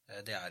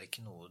 det er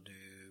ikke noe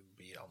du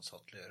blir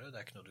ansatt til å gjøre,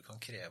 det er ikke noe du kan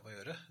kreve å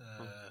gjøre.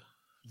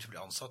 Du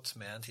blir ansatt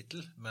med en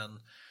titel,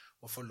 men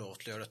å få lov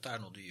til å gjøre dette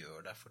er noe du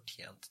gjør deg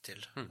fortjent til.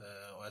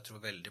 Og jeg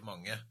tror veldig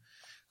mange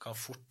kan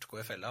fort gå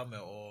i fella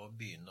med å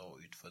begynne å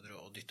utfordre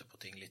og dytte på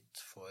ting litt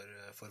for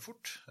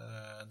fort.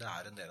 Det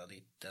er en del av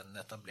den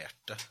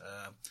etablerte,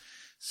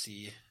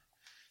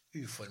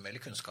 uformelle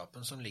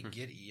kunnskapen som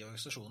ligger i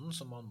organisasjonen,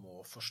 som man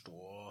må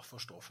forstå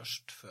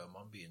først før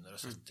man begynner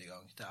å sette i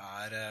gang.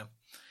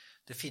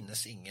 Det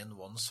finnes ingen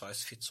one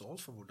size fits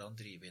all for hvordan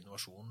drive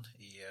innovasjon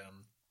i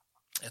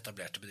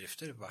etablerte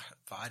bedrifter.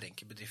 Hver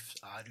enkelt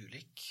bedrift er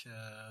ulik,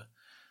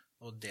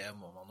 og det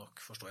må man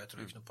nok forstå. Jeg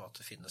tror ikke noe på at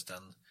det finnes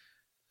den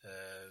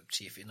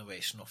Chief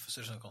Innovation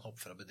Officer som kan hoppe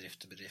fra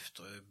bedrift til bedrift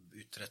og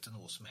utrette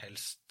noe som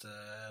helst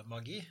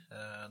magi.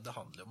 Det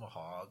handler om å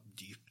ha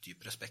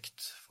dyp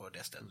respekt for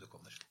det stedet du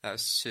kommer. Det er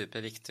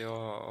superviktig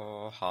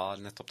å ha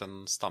nettopp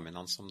den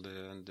staminaen som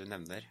du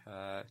nevner.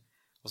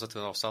 Og så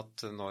tror jeg også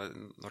at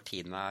når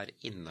tiden er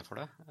inne for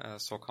det,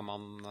 så kan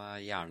man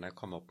gjerne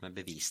komme opp med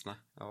bevisene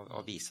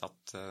og vise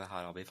at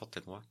her har vi fått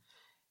til noe.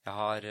 Jeg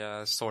har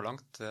så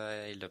langt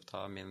i løpet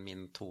av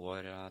min 2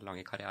 år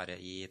lange karriere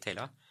i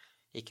Telia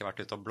ikke vært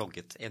ute og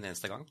blogget en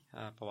eneste gang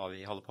på hva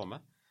vi holder på med.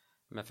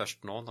 Men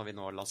først nå, når vi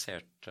nå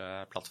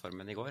lanserte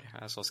plattformen i går,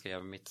 så skrev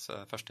jeg mitt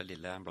første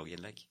lille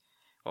blogginnlegg.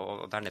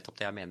 Og det er nettopp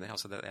det jeg mener.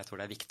 Altså jeg tror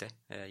det er viktig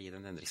i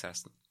den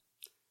endringsreisen.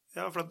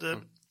 Ja, for at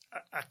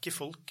er ikke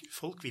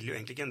folk vil jo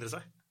egentlig ikke endre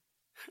seg.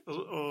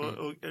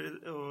 Og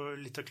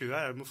litt av clouet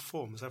er å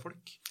få med seg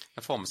folk.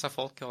 Få med seg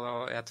folk,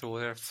 og jeg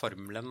tror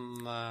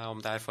formelen,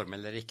 om det er formel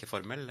eller ikke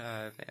formel,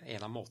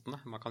 en av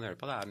måtene man kan gjøre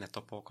det på, det er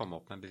nettopp å komme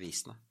opp med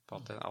bevisene på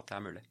at det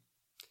er mulig.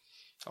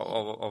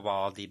 Og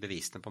hva de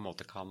bevisene på en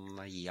måte kan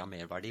gi av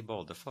merverdi,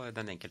 både for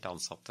den enkelte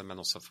ansatte,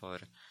 men også for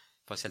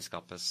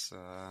selskapets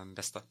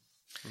beste.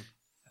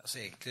 Altså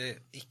egentlig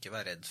ikke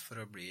være redd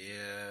for å bli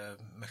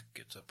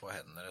møkkete på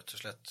hendene, rett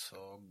og slett.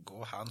 Og gå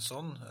hands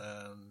on,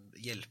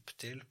 hjelp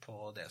til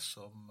på det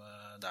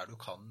der du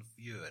kan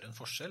gjøre en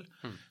forskjell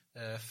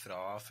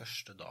fra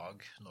første dag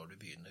når du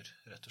begynner,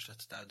 rett og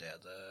slett. Det er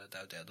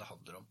jo det det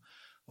handler om.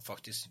 Og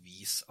faktisk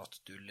vis at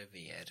du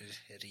leverer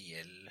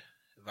reell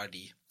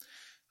verdi.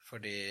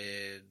 Fordi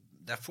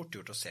det er fort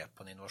gjort å se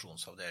på en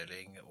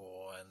innovasjonsavdeling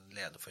og en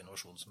leder for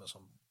innovasjon som en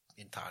sånn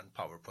intern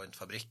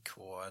PowerPoint-fabrikk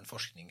og en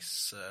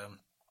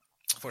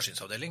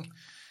forskningsavdeling.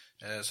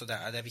 Så det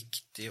er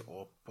viktig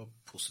å på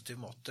positiv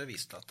måte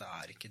vise til at det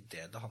er ikke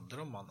det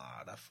handler om. Man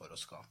er der for å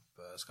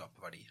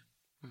skape verdi.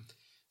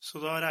 Så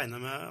da regner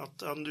jeg med at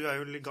du er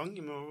jo i gang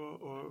med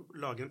å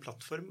lage en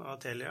plattform av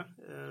Telia,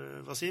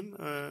 Wasim,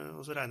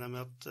 og så regner jeg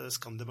med at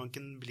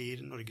Skandiabanken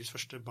blir Norges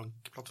første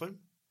bankplattform.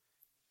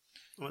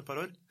 om et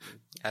par år?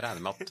 Jeg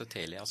regner med at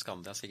Telia og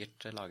Skandia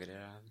sikkert lager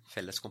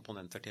felles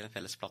komponenter til en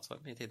felles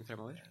plattform i tiden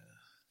fremover.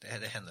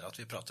 Det hender at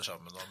vi prater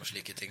sammen om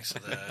slike ting, så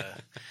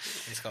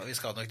vi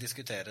skal nok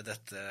diskutere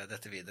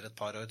dette videre. Et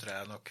par år tror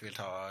jeg nok vil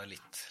ta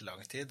litt lang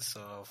tid,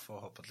 så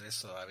forhåpentligvis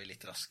så vi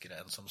litt raskere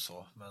enn som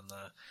så. Men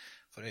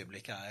for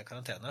øyeblikket jeg i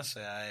karantene,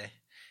 så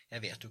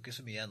jeg vet jo ikke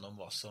så mye ennå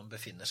om hva som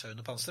befinner seg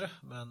under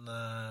panseret, men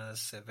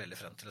ser veldig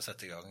frem til å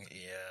sette i gang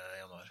i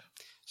januar.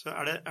 Så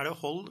er det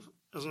hold,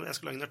 altså jeg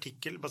skal lage en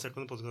artikkel basert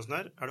på denne podcasten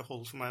her, er det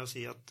hold for meg å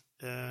si at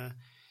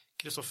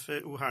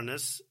Kristoffer O.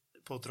 Hernes,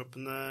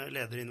 påtroppende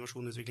leder i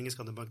innovasjon og utvikling i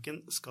Skandiabanken,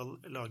 skal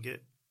lage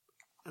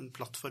en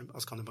plattform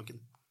av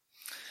Skandiabanken?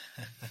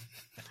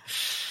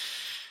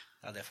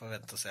 Ja, det får vi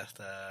vente og se.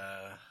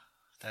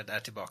 Det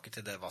er tilbake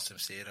til det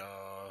Wasim sier,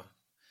 å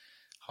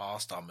ha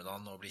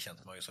staminaen og bli kjent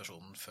med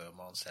organisasjonen før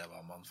man ser hva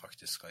man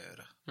faktisk skal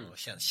gjøre. Og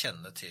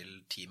kjenne til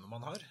teamet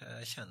man har,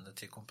 kjenne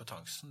til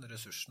kompetansen,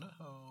 ressursene,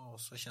 og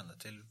også kjenne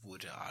til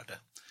hvor er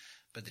det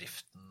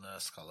bedriften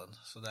skal hen.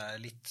 Så det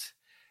er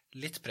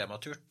litt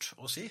prematurt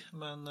å si,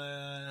 men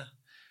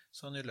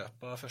sånn i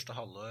løpet av første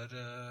halvår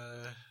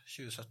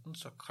 2017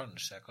 så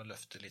kanskje jeg kan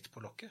løfte litt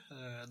på lokket.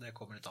 Det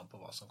kommer litt an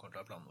på hva som kommer til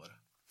å være planene våre.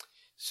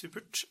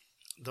 Supert.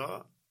 Da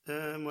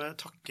må jeg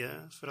takke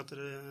for at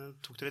dere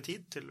tok dere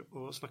tid til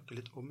å snakke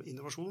litt om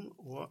innovasjon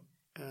og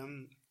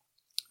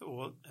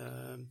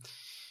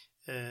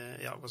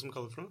ja, hva som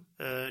kalles for noe.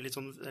 Litt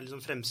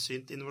sånn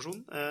fremsynt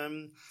innovasjon.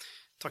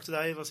 Takk til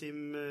deg,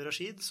 Wasim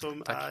Rashid,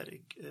 som er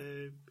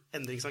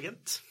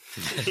endringsagent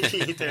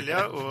i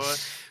Telia, og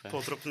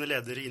påtroppende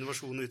leder i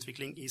innovasjon og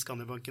utvikling i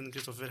Skandiabanken,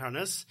 Kristoffer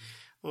Hernes.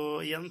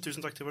 Og igjen,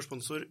 tusen takk til vår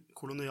sponsor,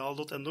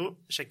 kolonial.no.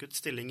 Sjekk ut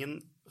stillingen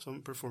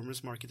som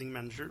Performance Marketing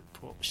Manager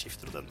på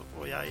skifter.no.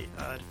 Og jeg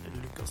er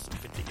Lukas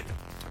Pettigere.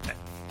 Takk til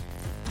deg.